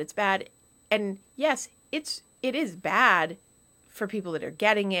 it's bad, it's bad. And yes, it is bad for people that are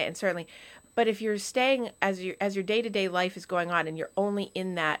getting it, and certainly, but if you're staying as your day-to-day life is going on and you're only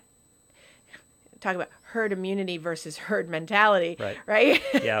in that, talk about herd immunity versus herd mentality, right?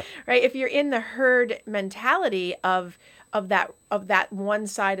 Yeah. Right. If you're in the herd mentality of that one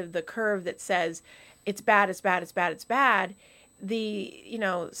side of the curve that says it's bad, it's bad, it's bad, it's bad, the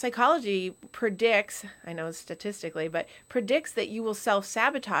psychology predicts, I know statistically, but predicts that you will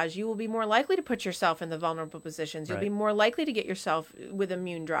self-sabotage. You will be more likely to put yourself in the vulnerable positions. You'll Right. be more likely to get yourself with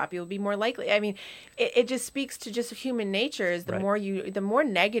immune drop. You'll be more likely. I mean, it just speaks to just human nature. Is the Right. more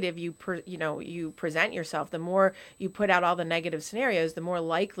negative you present yourself, the more you put out all the negative scenarios, the more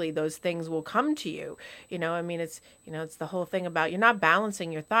likely those things will come to you. I mean, it's the whole thing about you're not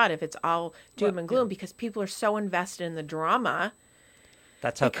balancing your thought if it's all doom and gloom, because people are so invested in the drama.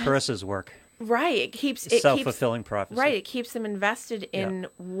 That's how curses work. Right. It keeps Self-fulfilling prophecy. Right. It keeps them invested in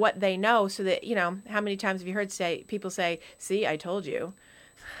what they know, so that, how many times have you heard people say, "See, I told you.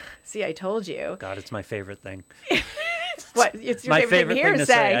 See, I told you." God, it's my favorite thing. What? It's your My favorite thing thing to to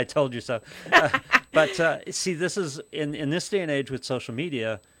say. I told you so. But see, this is in this day and age with social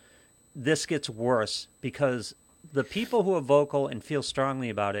media, this gets worse because the people who are vocal and feel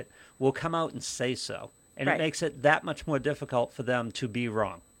strongly about it will come out and say so. And Right. it makes it that much more difficult for them to be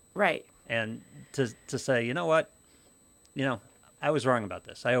wrong Right. and to say, you know what, I was wrong about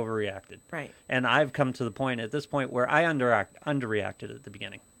this. I overreacted. Right. And I've come to the point at this point where I underreacted at the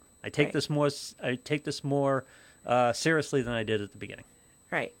beginning. I take Right. this more seriously than I did at the beginning.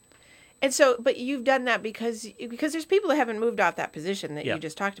 Right. And so, but you've done that because there's people that haven't moved off that position that Yeah. you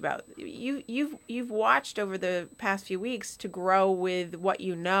just talked about. You've watched over the past few weeks to grow with what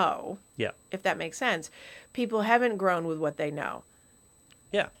you know, Yeah. if that makes sense. People haven't grown with what they know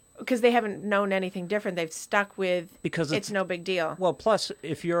Yeah. because they haven't known anything different. They've stuck with Because it's no big deal. Well, plus,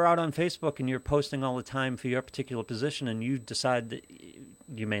 if you're out on Facebook and you're posting all the time for your particular position and you decide that,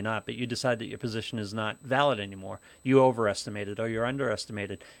 you may not, but you decide that your position is not valid anymore, you overestimated or you're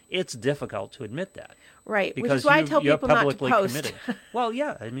underestimated, it's difficult to admit that. Right. Which Because is why I tell you're people not to publicly post. committed. Well,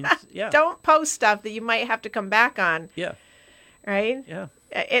 yeah. I mean, yeah. Don't post stuff that you might have to come back on. Yeah. Right. Yeah.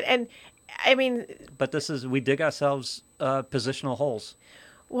 And I mean, But we dig ourselves positional holes.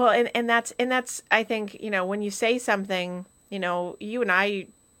 well, and that's I think, when you say something, you and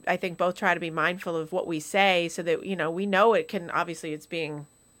I think both try to be mindful of what we say so that, we know it can, obviously it's being,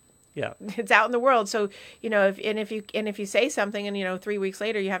 Yeah. it's out in the world. So, if you say something and, 3 weeks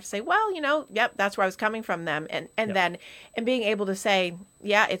later you have to say, well, yep, that's where I was coming from them. And Yep. then being able to say,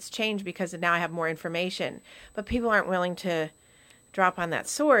 yeah, it's changed because now I have more information, but people aren't willing to drop on that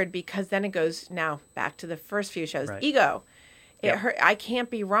sword because then it goes now back to the first few shows, Right. ego. Yep. I can't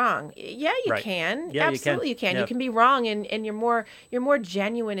be wrong. Yeah, you Right. can. Yeah, Absolutely, you can. Yeah. You can be wrong, and you're more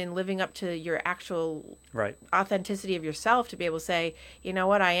genuine in living up to your actual Right. authenticity of yourself to be able to say, you know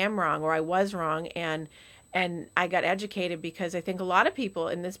what, I am wrong, or I was wrong, and I got educated because I think a lot of people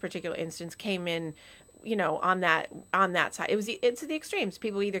in this particular instance came in, on that side. It's the extremes.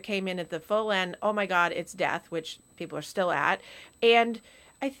 People either came in at the full end, oh my God, it's death, which people are still at, and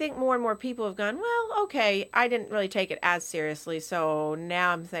I think more and more people have gone, well, okay, I didn't really take it as seriously, so now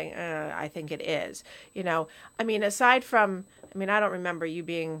I'm saying, I think it is. I mean, aside from, I don't remember you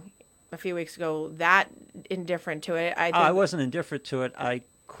being a few weeks ago that indifferent to it. I wasn't indifferent to it. I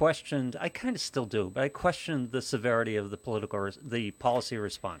kind of still do, but I questioned the severity of the policy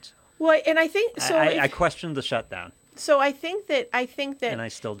response. Well, and I think so. I questioned the shutdown. So I think that And I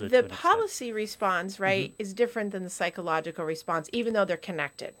still do, to the an extent. policy response, right, is different than the psychological response, even though they're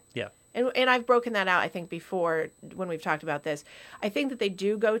connected. Yeah. And I've broken that out, I think, before when we've talked about this. I think that they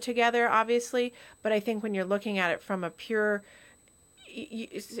do go together, obviously, but I think when you're looking at it from a pure,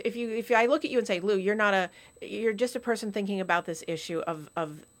 if I look at you and say, Lou, you're just a person thinking about this issue of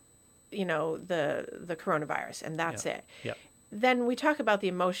the coronavirus, and that's it. Yeah. Then we talk about the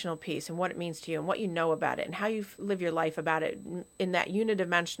emotional piece and what it means to you and what you know about it and how you live your life about it in that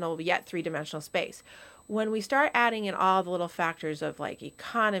unidimensional yet three-dimensional space. When we start adding in all the little factors of like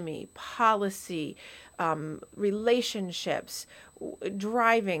economy, policy, relationships,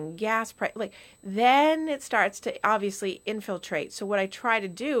 driving, gas price, then it starts to obviously infiltrate. So what I try to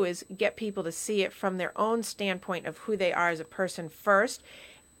do is get people to see it from their own standpoint of who they are as a person first,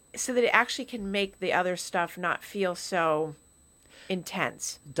 so that it actually can make the other stuff not feel so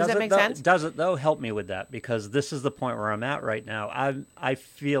intense. Does that make sense? Does it, though? Help me with that, because this is the point where I'm at right now. I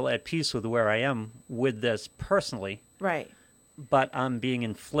feel at peace with where I am with this personally. Right. But I'm being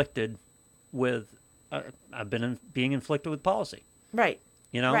inflicted with, being inflicted with policy. Right.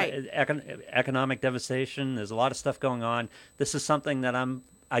 Right. Economic devastation. There's a lot of stuff going on. This is something that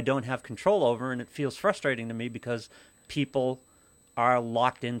I don't have control over, and it feels frustrating to me because people are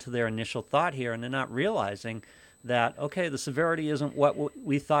locked into their initial thought here, and they're not realizing that, okay, the severity isn't what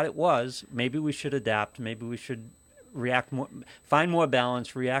we thought it was. Maybe we should adapt. Maybe we should react more, find more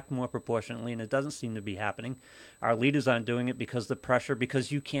balance, react more proportionately, and it doesn't seem to be happening. Our leaders aren't doing it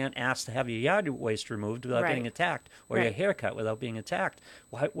because you can't ask to have your yard waste removed without getting attacked, or your hair cut without being attacked.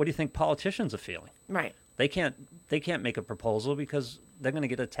 What do you think politicians are feeling? Right. They can't make a proposal because they're going to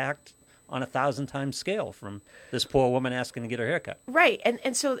get attacked on 1,000 times scale from this poor woman asking to get her hair cut. Right.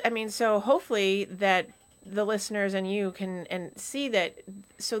 And so, so hopefully that the listeners and you can see that.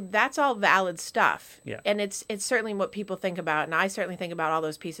 So that's all valid stuff. Yeah. And it's certainly what people think about. And I certainly think about all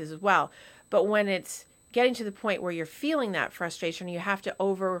those pieces as well. But when it's getting to the point where you're feeling that frustration, you have to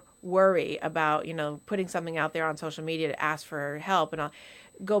over worry about, putting something out there on social media to ask for help. And I'll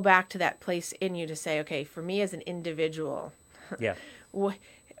go back to that place in you to say, okay, for me as an individual, Yeah.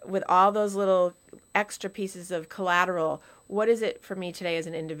 with all those little extra pieces of collateral, what is it for me today as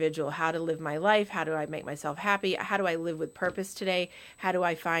an individual? How to live my life? How do I make myself happy? How do I live with purpose today? How do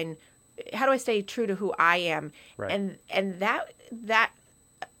I stay true to who I am? Right. And that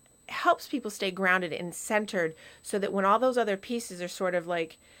helps people stay grounded and centered, so that when all those other pieces are sort of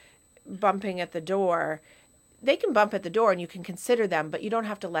like bumping at the door, they can bump at the door and you can consider them, but you don't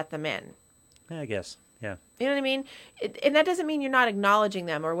have to let them in. I guess. Yeah. You know what I mean? And that doesn't mean you're not acknowledging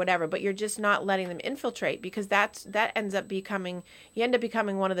them or whatever, but you're just not letting them infiltrate, because that ends up becoming, you end up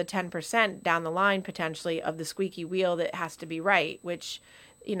becoming one of the 10% down the line potentially of the squeaky wheel that has to be right, which,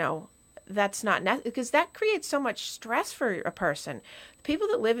 you know, that's not because that creates so much stress for a person. People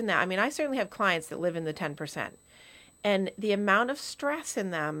that live in that, I mean, I certainly have clients that live in the 10%, and the amount of stress in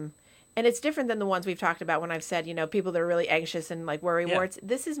them. And it's different than the ones we've talked about when I've said, you know, people that are really anxious and like worry warts.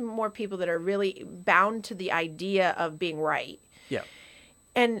 This is more people that are really bound to the idea of being right. Yeah.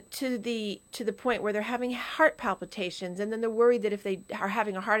 And to the point where they're having heart palpitations, and then they're worried that if they are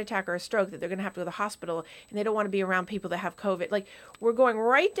having a heart attack or a stroke that they're going to have to go to the hospital, and they don't want to be around people that have COVID. Like, we're going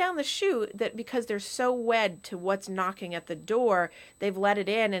right down the chute that because they're so wed to what's knocking at the door, they've let it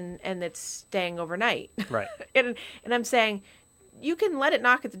in and it's staying overnight. Right. and I'm saying, you can let it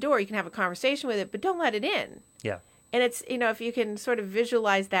knock at the door, you can have a conversation with it, but don't let it in. Yeah. And it's, you know, if you can sort of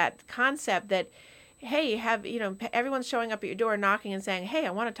visualize that concept that, hey, you have, you know, everyone's showing up at your door knocking and saying, hey,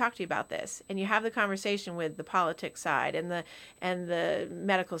 I want to talk to you about this. And you have the conversation with the politics side and the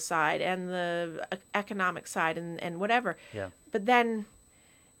medical side and the economic side and whatever. Yeah. But then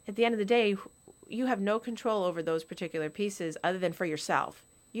at the end of the day, you have no control over those particular pieces other than for yourself.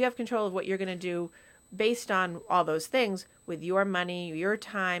 You have control of what you're going to do based on all those things with your money, your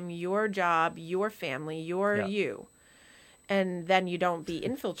time, your job, your family, you. And then you don't be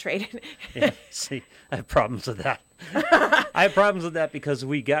infiltrated. Yeah. See, I have problems with that. I have problems with that because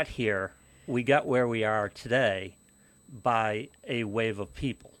we got where we are today by a wave of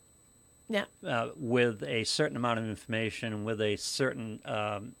people. Yeah. With a certain amount of information, with a certain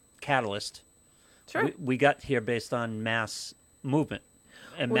catalyst. Sure. We got here based on mass movement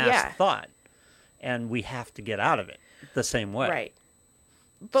and Well, mass yeah. thought. And we have to get out of it the same way. Right.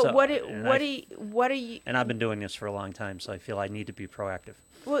 But So, what and are you? And I've been doing this for a long time, so I feel I need to be proactive.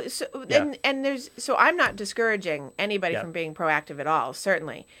 Well, so Yeah. and there's so I'm not discouraging anybody Yeah. from being proactive at all,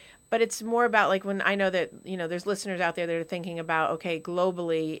 certainly. But it's more about like when I know that, you know, there's listeners out there that are thinking about, okay,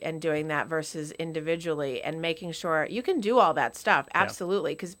 globally and doing that versus individually and making sure you can do all that stuff.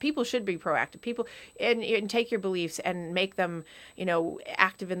 Absolutely. Because people should be proactive. People and take your beliefs and make them, you know,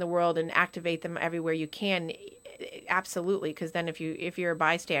 active in the world and activate them everywhere you can. Absolutely. Because then if you're a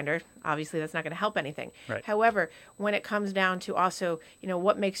bystander, obviously that's not going to help anything. Right. However, when it comes down to also, you know,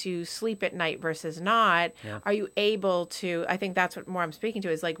 what makes you sleep at night versus not, are you able to, I think that's what more I'm speaking to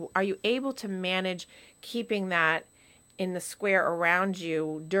is like, are you able to manage keeping that in the square around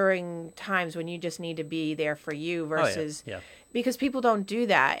you during times when you just need to be there for you versus, because people don't do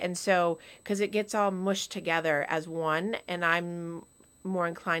that. And so, because it gets all mushed together as one, and I'm more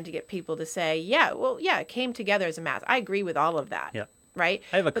inclined to get people to say, it came together as a mass. I agree with all of that. Yeah. Right?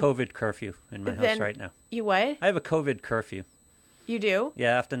 I have a COVID curfew in my house right now. You what? I have a COVID curfew. You do?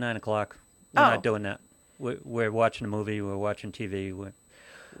 Yeah, after 9 o'clock. We're not doing that. We're watching a movie. We're watching TV.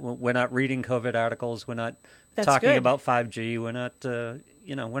 We're not reading COVID articles. We're not talking about 5G. We're not,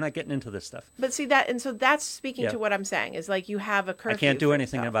 we're not getting into this stuff. But see that, and so that's speaking to what I'm saying is like you have a curfew. I can't do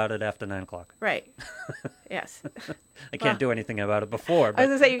anything about it after 9 o'clock. Right. Yes. I can't do anything about it before. But... I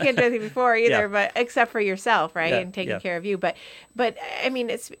was gonna say you can't do anything before either, Yeah. but except for yourself, right, Yeah, and taking care of you. But I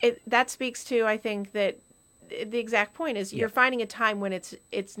mean, that speaks to, I think, that the exact point is you're finding a time when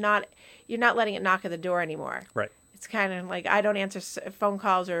it's not, you're not letting it knock at the door anymore. Right. It's kind of like I don't answer phone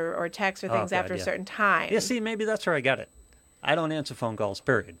calls or texts or things after a certain time. Yeah, see, maybe that's where I got it. I don't answer phone calls,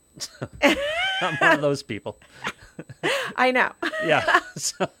 period. I'm one of those people. I know. Yeah.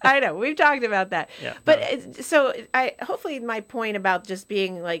 So, I know. We've talked about that. Yeah, but so hopefully my point about just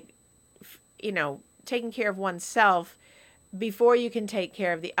being like, you know, taking care of oneself before you can take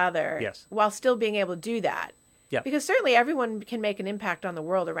care of the other. Yes. While still being able to do that. Yeah. Because certainly everyone can make an impact on the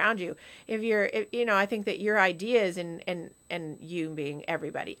world around you. I think that your ideas and you being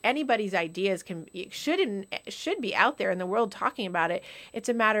everybody, anybody's ideas should be out there in the world talking about it. It's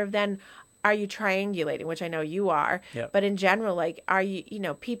a matter of then, are you triangulating, which I know you are, but in general, like, are you,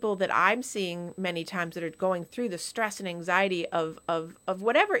 people that I'm seeing many times that are going through the stress and anxiety of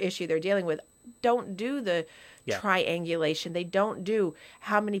whatever issue they're dealing with, don't do the triangulation. They don't do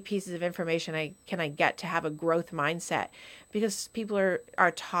how many pieces of information can I get to have a growth mindset, because people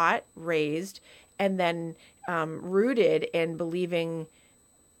are taught, raised, and then rooted in believing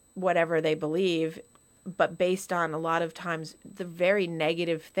whatever they believe, but based on a lot of times the very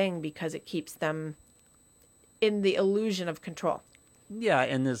negative thing, because it keeps them in the illusion of control. Yeah,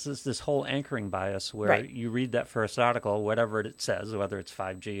 and there's this whole anchoring bias where you read that first article, whatever it says, whether it's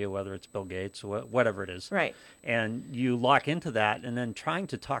 5G or whether it's Bill Gates or whatever it is. Right. And you lock into that, and then trying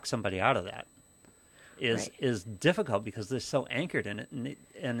to talk somebody out of that is difficult because they're so anchored in it.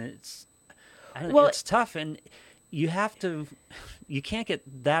 And it's... Well, it's tough, and you have to, you can't get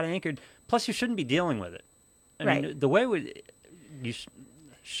that anchored. Plus, you shouldn't be dealing with it. I Right. mean, the way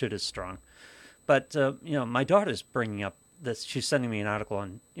should is strong, but my daughter's bringing up this. She's sending me an article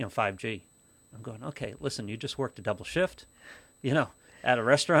on 5G. I'm going, okay, listen, you just worked a double shift, at a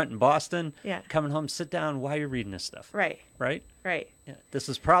restaurant in Boston. Yeah. Coming home, sit down. Why are you reading this stuff? right, Right. right. Yeah. This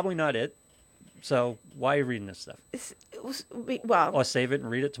is probably not it. So why are you reading this stuff? Well, Or save it and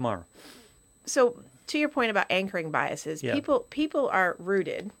read it tomorrow. so to your point about anchoring biases, Yeah. people are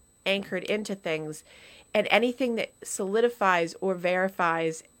rooted, anchored into things, and anything that solidifies or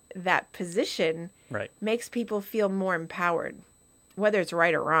verifies that position Right. makes people feel more empowered, whether it's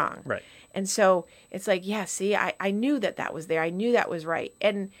right or wrong. Right. And so it's like, yeah, see, I knew that was there. I knew that was right.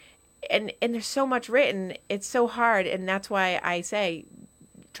 And there's so much written. It's so hard. And that's why I say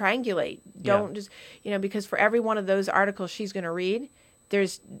triangulate. Don't just, because for every one of those articles she's going to read,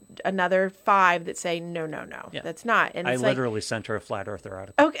 there's another 5 that say, no, Yeah. that's not. And I it's literally sent her a flat earther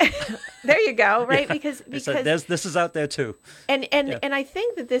article. okay, there you go. Right. Yeah. Because I said, this is out there too. and I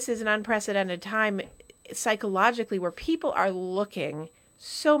think that this is an unprecedented time psychologically where people are looking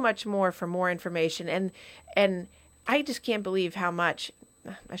so much more for more information, and I just can't believe how much.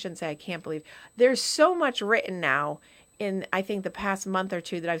 I shouldn't say I can't believe. There's so much written now in, I think, the past month or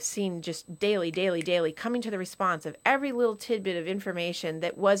two that I've seen just daily coming to the response of every little tidbit of information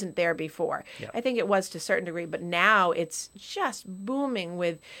that wasn't there before. Yeah. I think it was to a certain degree, but now it's just booming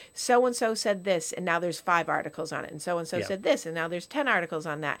with so-and-so said this, and now there's 5 articles on it, and so-and-so Yeah. said this, and now there's 10 articles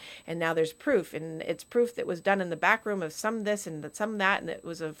on that, and now there's proof, and it's proof that was done in the back room of some this and some that, and it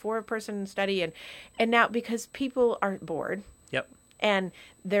was a 4-person study, and now because people are bored, Yep. and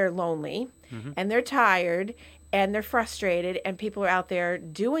they're lonely, and they're tired, and they're frustrated, and people are out there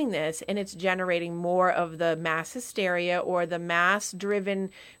doing this, and it's generating more of the mass hysteria or the mass-driven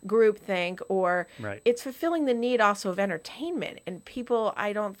groupthink, or Right. it's fulfilling the need also of entertainment. And people,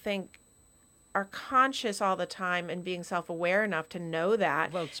 I don't think, are conscious all the time and being self-aware enough to know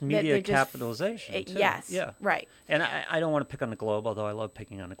that. Well, it's that media they're just- capitalization, too. Yes. Yeah. Right. And I don't want to pick on the Globe, although I love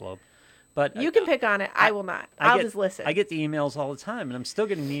picking on the Globe. But You can pick on it. I will not. I'll just listen. I get the emails all the time, and I'm still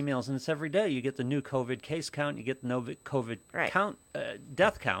getting the emails, and it's every day. You get the new COVID case count, you get the no COVID Right. count,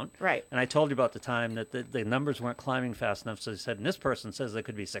 death count. Right. And I told you about the time that the numbers weren't climbing fast enough, so they said, and this person says there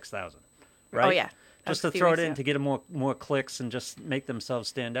could be 6,000. Right? Oh, yeah. Just That's a to few throw it weeks in ago. to get more clicks and just make themselves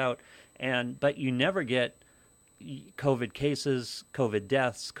stand out. But you never get COVID cases, COVID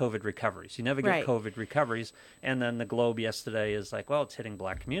deaths, COVID recoveries. You never get Right. COVID recoveries. And then the Globe yesterday is like, well, it's hitting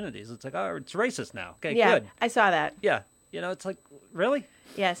black communities. It's like, oh, it's racist now. Okay, Yeah, good. I saw that. Yeah. It's like, really?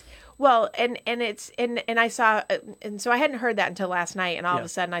 Yes. Well, and it's and I saw, and so I hadn't heard that until last night, and all of Yeah. a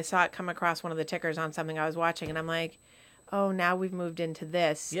sudden I saw it come across one of the tickers on something I was watching, and I'm like, oh, now we've moved into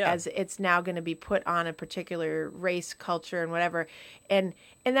this, Yeah. as it's now going to be put on a particular race, culture, and whatever, and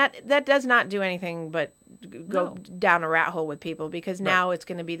that does not do anything but go No. down a rat hole with people, because now it's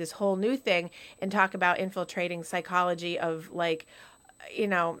going to be this whole new thing, and talk about infiltrating psychology of, like,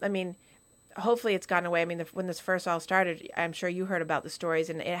 I mean, hopefully it's gone away. I mean, when this first all started, I'm sure you heard about the stories,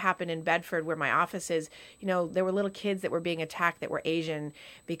 and it happened in Bedford where my office is. There were little kids that were being attacked that were Asian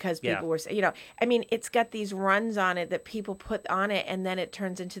because people were, I mean, it's got these runs on it that people put on it, and then it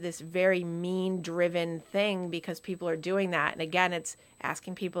turns into this very mean driven thing because people are doing that. And again, it's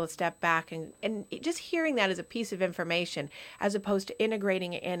asking people to step back and just hearing that as a piece of information, as opposed to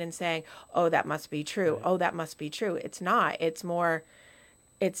integrating it in and saying, oh, that must be true. Right. Oh, that must be true. It's not. It's more...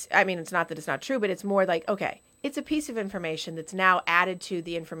 it's not that it's not true, but it's more like, okay, it's a piece of information that's now added to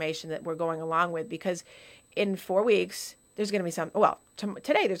the information that we're going along with, because in 4 weeks, there's going to be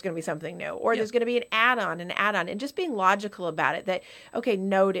today there's going to be something new, or there's going to be an add-on, and just being logical about it, that, okay,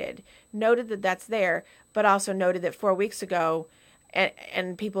 noted that that's there, but also noted that 4 weeks ago,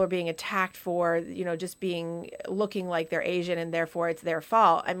 and people are being attacked for, just looking like they're Asian, and therefore it's their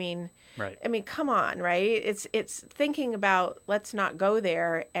fault. Right. I mean, come on, right? It's thinking about, let's not go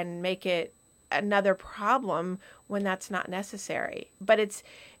there and make it another problem when that's not necessary. But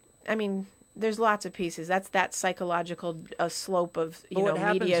there's lots of pieces. That's that psychological slope of, what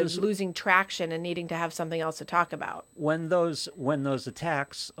happens media is- losing traction and needing to have something else to talk about. When those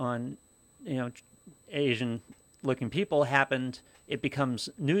attacks on, Asian-looking people happened, it becomes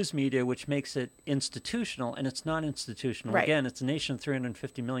news media, which makes it institutional, and it's not institutional. Right. Again, it's a nation of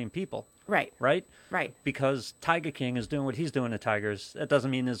 350 million people, Right. right? Right. Because Tiger King is doing what he's doing to tigers, that doesn't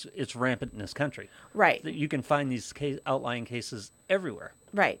mean it's rampant in this country. Right. You can find these outlying cases everywhere,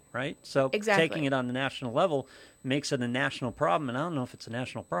 Right. right? So Exactly. taking it on the national level makes it a national problem, and I don't know if it's a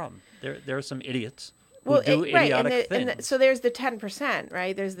national problem. There are some idiots who do idiotic and things. so there's the 10%,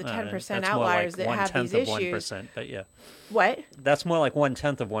 right? There's the 10% That's outliers more like that have these issues. 1/10 of 1%, but yeah. What? That's more like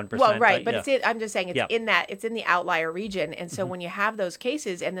 1/10 of 1%. Well, right, but yeah. I'm just saying it's Yeah. it's in the outlier region, and so when you have those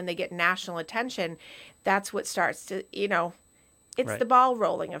cases and then they get national attention, that's what starts to, it's Right. the ball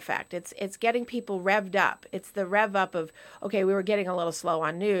rolling effect. It's getting people revved up. It's the rev up of, okay, we were getting a little slow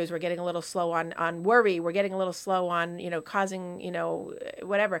on news, we're getting a little slow on worry, we're getting a little slow on causing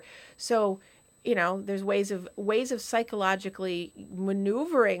whatever. So there's ways of psychologically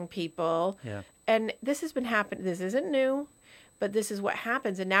maneuvering people. Yeah. And this has been happening. This isn't new, but this is what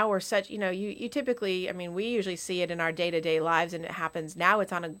happens. And now we're such, you typically, I mean, we usually see it in our day-to-day lives, and it happens now.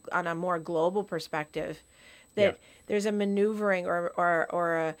 It's on a more global perspective that there's a maneuvering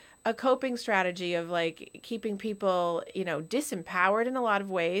or a coping strategy of like keeping people, disempowered in a lot of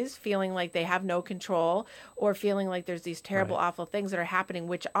ways, feeling like they have no control, or feeling like there's these terrible, awful things that are happening,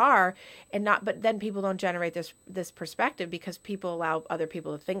 which are, and not, but then people don't generate this perspective because people allow other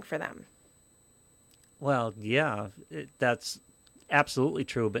people to think for them. Well, yeah, that's absolutely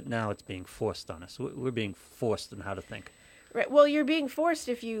true, but now it's being forced on us. We're being forced on how to think. Right. Well, you're being forced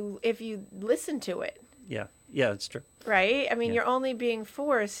if you listen to it. Yeah, it's true. Right? I mean, Yeah. you're only being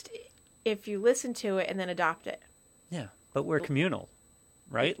forced if you listen to it and then adopt it. Yeah, but we're communal,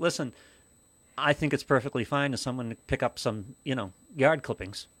 right? Listen, I think it's perfectly fine if someone to pick up some, yard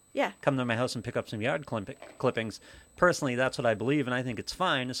clippings. Yeah. Come to my house and pick up some yard clippings. Personally, that's what I believe, and I think it's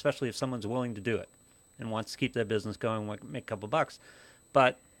fine, especially if someone's willing to do it and wants to keep their business going, make a couple bucks.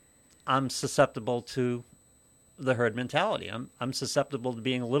 But I'm susceptible to the herd mentality. I'm susceptible to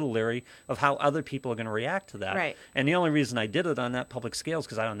being a little leery of how other people are going to react to that. Right. And the only reason I did it on that public scale is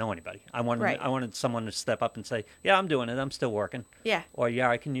because I don't know anybody. I wanted someone to step up and say, "Yeah, I'm doing it. I'm still working." Yeah. Or, "Yeah,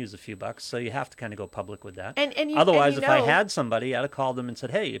 I can use a few bucks." So you have to kind of go public with that. And otherwise, if I had somebody, I'd have called them and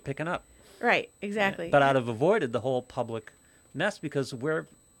said, "Hey, you're picking up." Right. Exactly. But I'd have avoided the whole public mess because we're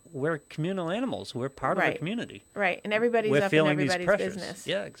communal animals. We're part of the community. Right. And everybody's We're up in feeling these everybody's pressures. business.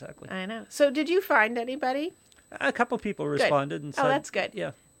 Yeah, exactly. I know. So did you find anybody? A couple people responded and said, "Oh, that's good.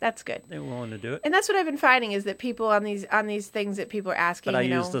 Yeah, That's good." they were willing to do it. And that's what I've been finding is that people on these things that people are asking, But I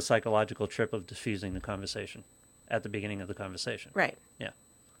used the psychological trip of diffusing the conversation at the beginning of the conversation. Right.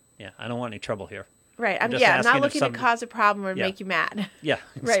 Yeah, I don't want any trouble here. Right. I'm just not asking if looking to cause a problem or Yeah. make you mad. Yeah,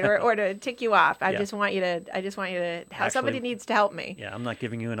 Right. exactly. Or to tick you off. I Yeah. just want you to help. Somebody Actually- needs to help me. Yeah, I'm not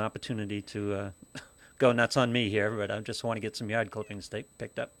giving you an opportunity to go nuts on me here, but I just want to get some yard clippings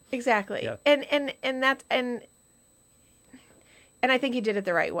picked up. Exactly. Yeah. And that's and I think you did it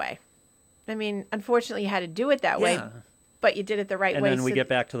the right way. I mean, unfortunately, you had to do it that way, Yeah. but you did it the right And way. then we get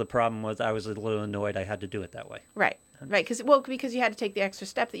back to the problem was I was a little annoyed I had to do it that way. Right. Because you had to take the extra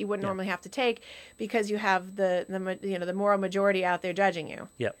step that you wouldn't normally have to take because you have the moral majority out there judging you,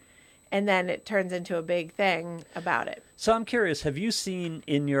 Yep. and then it turns into a big thing about it. So I'm curious, have you seen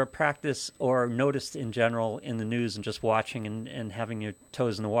in your practice or noticed in general in the news and just watching and having your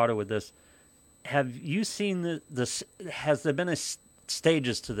toes in the water with this, have you seen has there been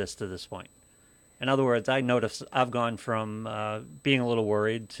stages to this point? In other words, I noticed I've gone from being a little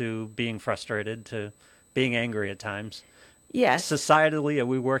worried to being frustrated to being angry at times. Yes. Societally, are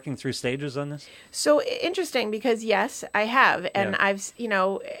we working through stages on this? So interesting because yes, I have, and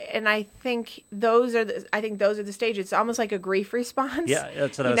Yeah. and I think those are the stages. It's almost like a grief response. Yeah,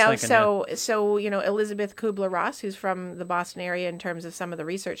 that's what I was thinking. So Elizabeth Kubler-Ross, who's from the Boston area, in terms of some of the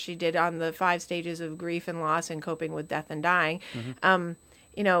research she did on the 5 stages of grief and loss and coping with death and dying. Mm-hmm.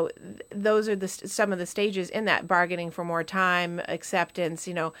 Those are some of the stages in that: bargaining for more time, acceptance.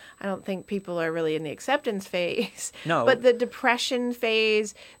 I don't think people are really in the acceptance phase. No. But the depression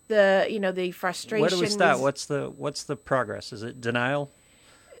phase, the frustration. Where do we start? What's the progress? Is it denial?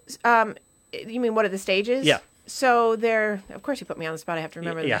 You mean what are the stages? Yeah. So of course you put me on the spot. I have to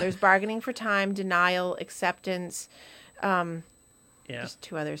remember them. Yeah. There's bargaining for time, denial, acceptance. Yeah. There's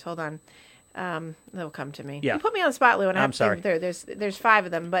 2 others. Hold on. They'll come to me. Yeah. You put me on the spot, Lou, and I have I'm to sorry. think there's 5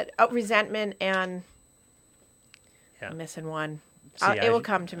 of them, but resentment and Yeah. I'm missing one. See, It will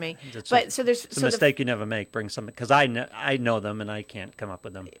come to me. It's But so there's It's a mistake you never make. Bring some because I know them and I can't come up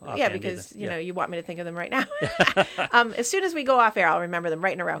with them. Yeah, offhand because either. you want me to think of them right now. As soon as we go off air, I'll remember them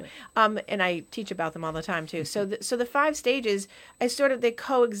right in a row. And I teach about them all the time too. So the 5 stages, they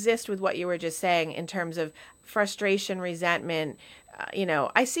coexist with what you were just saying in terms of frustration, resentment.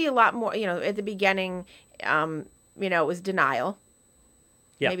 I see a lot more. At the beginning, it was denial.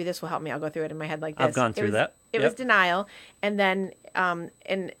 Yeah. Maybe this will help me. I'll go through it in my head like this. I've gone through that. It Yep. was denial, and then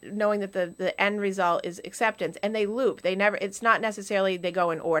and knowing that the end result is acceptance, and they loop. They never. It's not necessarily they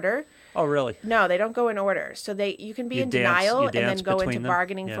go in order. Oh, really? No, they don't go in order. So you can be You in dance- denial you and then dance go into between them?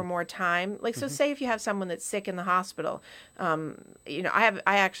 bargaining Yeah. for more time. Like, so say if you have someone that's sick in the hospital, I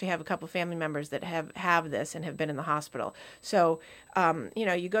actually have a couple family members that have this and have been in the hospital. So,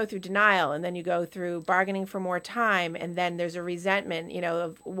 you go through denial, and then you go through bargaining for more time, and then there's a resentment,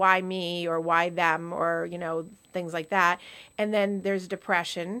 of why me or why them, or, things like that. And then there's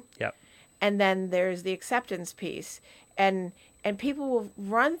depression. Yep. And then there's the acceptance piece. And people will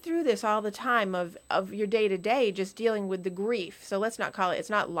run through this all the time of your day to day, just dealing with the grief. So let's not call it, it's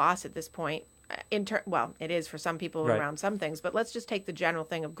not loss at this point. Well, it is for some people Right. around some things, but let's just take the general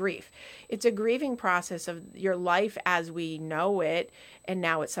thing of grief. It's a grieving process of your life as we know it, and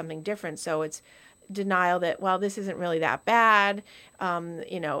now it's something different. So it's denial that, well, this isn't really that bad.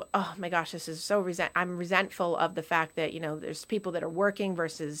 Oh my gosh, this is so I'm resentful of the fact that, there's people that are working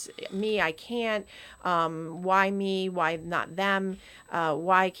versus me. I can't. Why me? Why not them?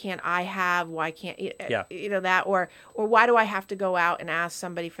 Why can't I have? Why can't Yeah. that? Or why do I have to go out and ask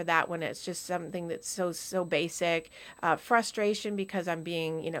somebody for that when it's just something that's so basic? Frustration because I'm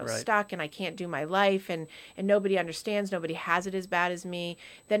being Right. stuck and I can't do my life, and nobody understands. Nobody has it as bad as me.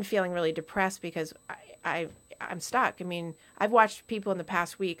 Then feeling really depressed because I'm stuck. I mean, I've watched people in the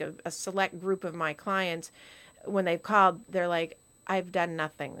past week, a select group of my clients, when they've called, they're like, I've done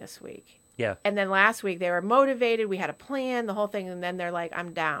nothing this week. Yeah. And then last week they were motivated. We had a plan, the whole thing. And then they're like,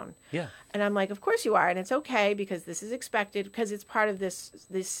 I'm down. Yeah. And I'm like, of course you are. And it's okay because this is expected, because it's part of this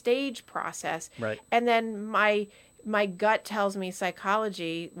stage process. Right. And then my gut tells me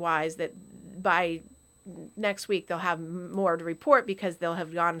psychology wise that by next week they'll have more to report because they'll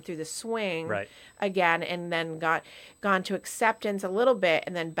have gone through the swing Right. again, and then gone to acceptance a little bit,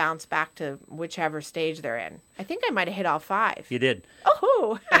 and then bounce back to whichever stage they're in. I think I might have hit all 5. You did.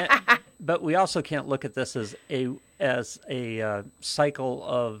 Oh, But we also can't look at this as a cycle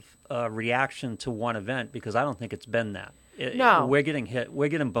of reaction to one event, because I don't think it's been that. No. We're getting hit. We're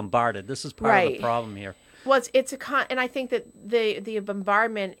getting bombarded. This is part of Right. the problem here. well, it's and I think that the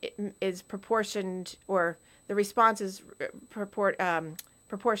bombardment is proportioned, or the response is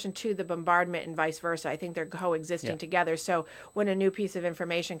proportion to the bombardment, and vice versa. I think they're coexisting Yeah. together. So when a new piece of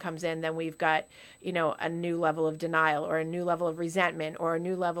information comes in, then we've got, a new level of denial, or a new level of resentment, or a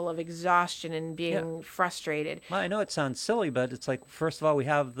new level of exhaustion and being frustrated. Well, I know it sounds silly, but it's like, first of all, we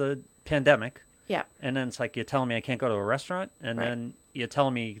have the pandemic. Yeah. And then it's like, you're telling me I can't go to a restaurant, and Right. then you're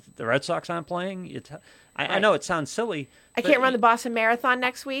telling me the Red Sox aren't playing. I Right. know it sounds silly. I but can't run the Boston Marathon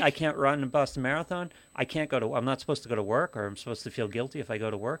next week. I can't run the Boston Marathon. I can't go to. I'm not supposed to go to work, or I'm supposed to feel guilty if I go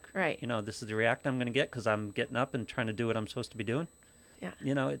to work. Right. This is the reaction I'm going to get because I'm getting up and trying to do what I'm supposed to be doing.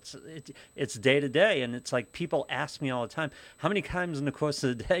 Yeah. It's day to day, and it's like, people ask me all the time. How many times in the course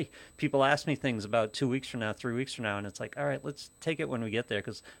of the day people ask me things about 2 weeks from now, 3 weeks from now, and it's like, all right, let's take it when we get there,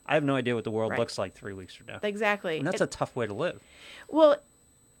 because I have no idea what the world Right. looks like 3 weeks from now. Exactly. And that's a tough way to live. Well,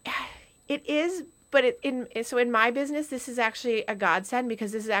 it is, but in my business, this is actually a godsend,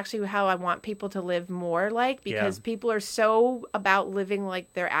 because this is actually how I want people to live more like, because Yeah. people are so about living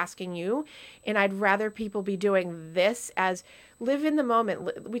like they're asking you, and I'd rather people be doing this as live in the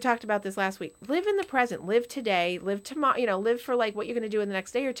moment. We talked about this last week. Live in the present, live today, live tomorrow, live for like what you're going to do in the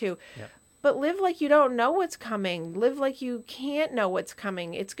next day or two. Yeah. But live like you don't know what's coming. Live like you can't know what's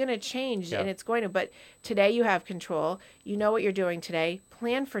coming. It's going to change, Yeah. and it's going to. But today you have control. You know what you're doing today.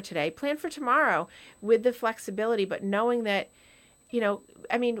 Plan for today. Plan for tomorrow with the flexibility, but knowing that,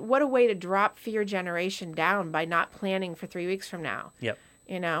 what a way to drop fear generation down by not planning for 3 weeks from now. Yep.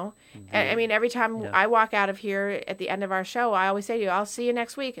 Every time Yeah. I walk out of here at the end of our show, I always say to you, I'll see you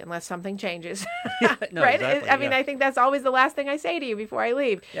next week unless something changes. No, right? exactly, yeah. I think that's always the last thing I say to you before I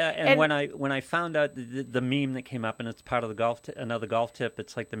leave. Yeah, and when I found out the meme that came up, and it's part of the another golf tip,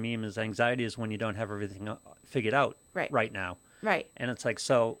 it's like, the meme is, anxiety is when you don't have everything figured out right now. Right. And it's like,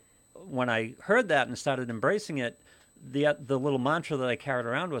 so when I heard that and started embracing it, the little mantra that I carried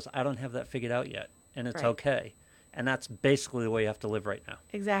around was, I don't have that figured out yet, and it's Right. okay. And that's basically the way you have to live right now.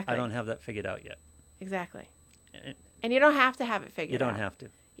 Exactly. I don't have that figured out yet. Exactly. And And you don't have to have it figured you out. don't have to.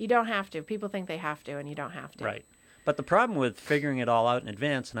 You don't have to. People think they have to, and you don't have to. Right. But the problem with figuring it all out in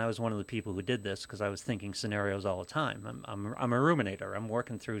advance, and I was one of the people who did this because I was thinking scenarios all the time. I'm a ruminator. I'm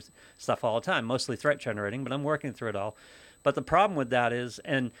working through stuff all the time, mostly threat generating, but I'm working through it all. But the problem with that is,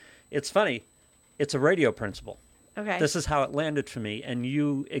 and it's funny, it's a radio principle. Okay. This is how it landed for me, and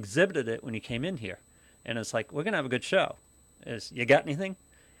you exhibited it when you came in here. And it's like, we're going to have a good show. You got anything?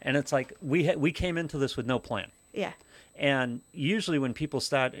 And it's like, we came into this with no plan. Yeah. And usually when people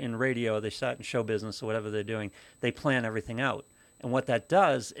start in radio, they start in show business or whatever they're doing, they plan everything out. And what that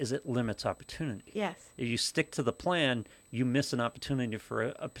does is it limits opportunity. Yes. If you stick to the plan, you miss an opportunity for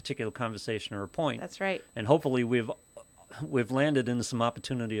a particular conversation or a point. That's right. And hopefully we've landed into some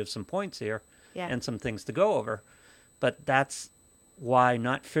opportunity of some points here Yeah. and some things to go over. But that's why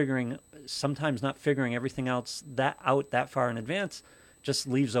sometimes not figuring everything else that far in advance just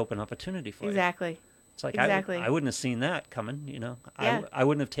leaves open opportunity for you. Exactly. It's like Exactly. I wouldn't have seen that coming, you know. Yeah. I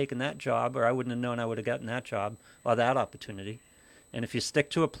wouldn't have taken that job, or I wouldn't have known I would have gotten that job or that opportunity. And if you stick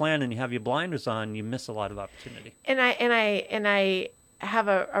to a plan and you have your blinders on, you miss a lot of opportunity. And I have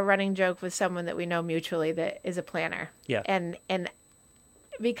a running joke with someone that we know mutually that is a planner. Yeah. And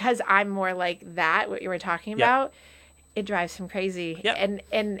because I'm more like that, what you were talking Yeah. about, it drives him crazy. Yeah.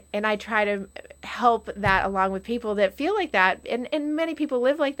 And I try to help that along with people that feel like that. And many people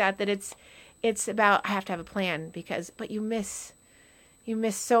live like that it's about, I have to have a plan but you miss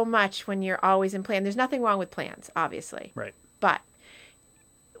so much when you're always in plan. There's nothing wrong with plans, obviously. Right. But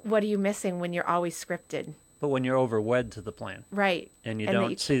what are you missing when you're always scripted? But when you're overwed to the plan, Right. and you And that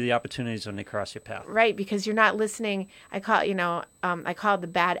don't you see the opportunities when they cross your path. Right, because you're not listening. I call it the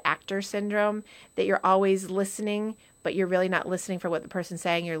bad actor syndrome, that you're always listening, but you're really not listening for what the person's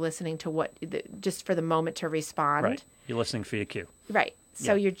saying. You're listening to just for the moment to respond. Right. You're listening for your cue. Right.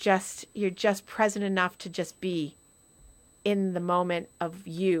 So Yeah. you're just present enough to just be in the moment of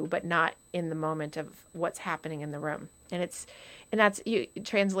you, but not in the moment of what's happening in the room. And that's you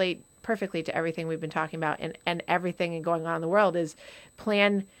translate perfectly to everything we've been talking about, and everything going on in the world is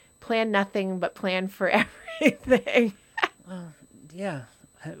plan nothing but plan for everything. Yeah.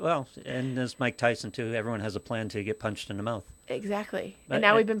 Well, and as Mike Tyson too, everyone has a plan to get punched in the mouth. Exactly. But- And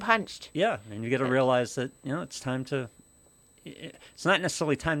now we've been punched. Yeah, and you got to realize that it's time to. It's not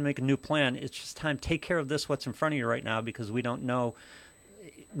necessarily time to make a new plan. It's just time to take care of what's in front of you right now, because we don't know.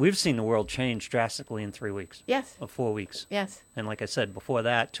 We've seen the world change drastically in 3 weeks Yes. or 4 weeks, Yes. and like I said before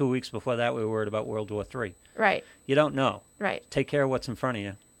that, 2 weeks before that, we were worried about World War III. Right. You don't know. Right. Take care of what's in front of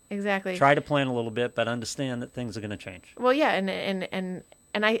you. Exactly. Try to plan a little bit, but understand that things are going to change. Well, yeah, and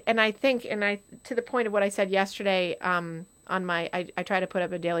I think to the point of what I said yesterday, I try to put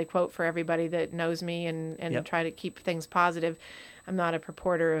up a daily quote for everybody that knows me and Yep. try to keep things positive. I'm not a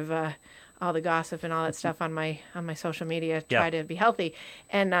purporter of all the gossip and all that stuff on my social media. Yeah. Try to be healthy,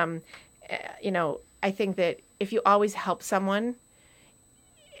 and I think that if you always help someone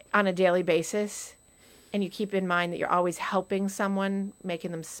on a daily basis, and you keep in mind that you're always helping someone,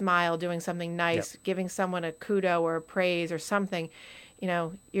 making them smile, doing something nice, giving someone a kudo or a praise or something,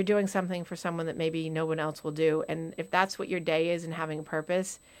 you're doing something for someone that maybe no one else will do. And if that's what your day is and having a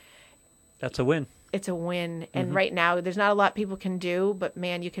purpose, That's a win. it's a win. And right now, there's not a lot people can do, but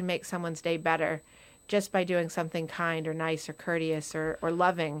man, you can make someone's day better just by doing something kind or nice or courteous or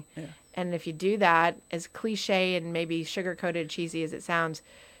loving. Yeah. And if you do that, as cliche and maybe sugar-coated, cheesy as it sounds,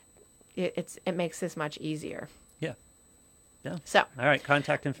 it makes this much easier. Yeah. Yeah. So, All right.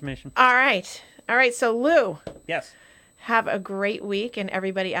 Contact information. all right. So Lou, Yes. have a great week, and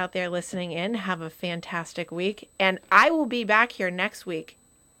everybody out there listening in, have a fantastic week. And I will be back here next week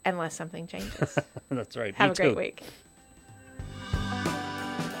unless something changes. That's right. Have Me a great too. week.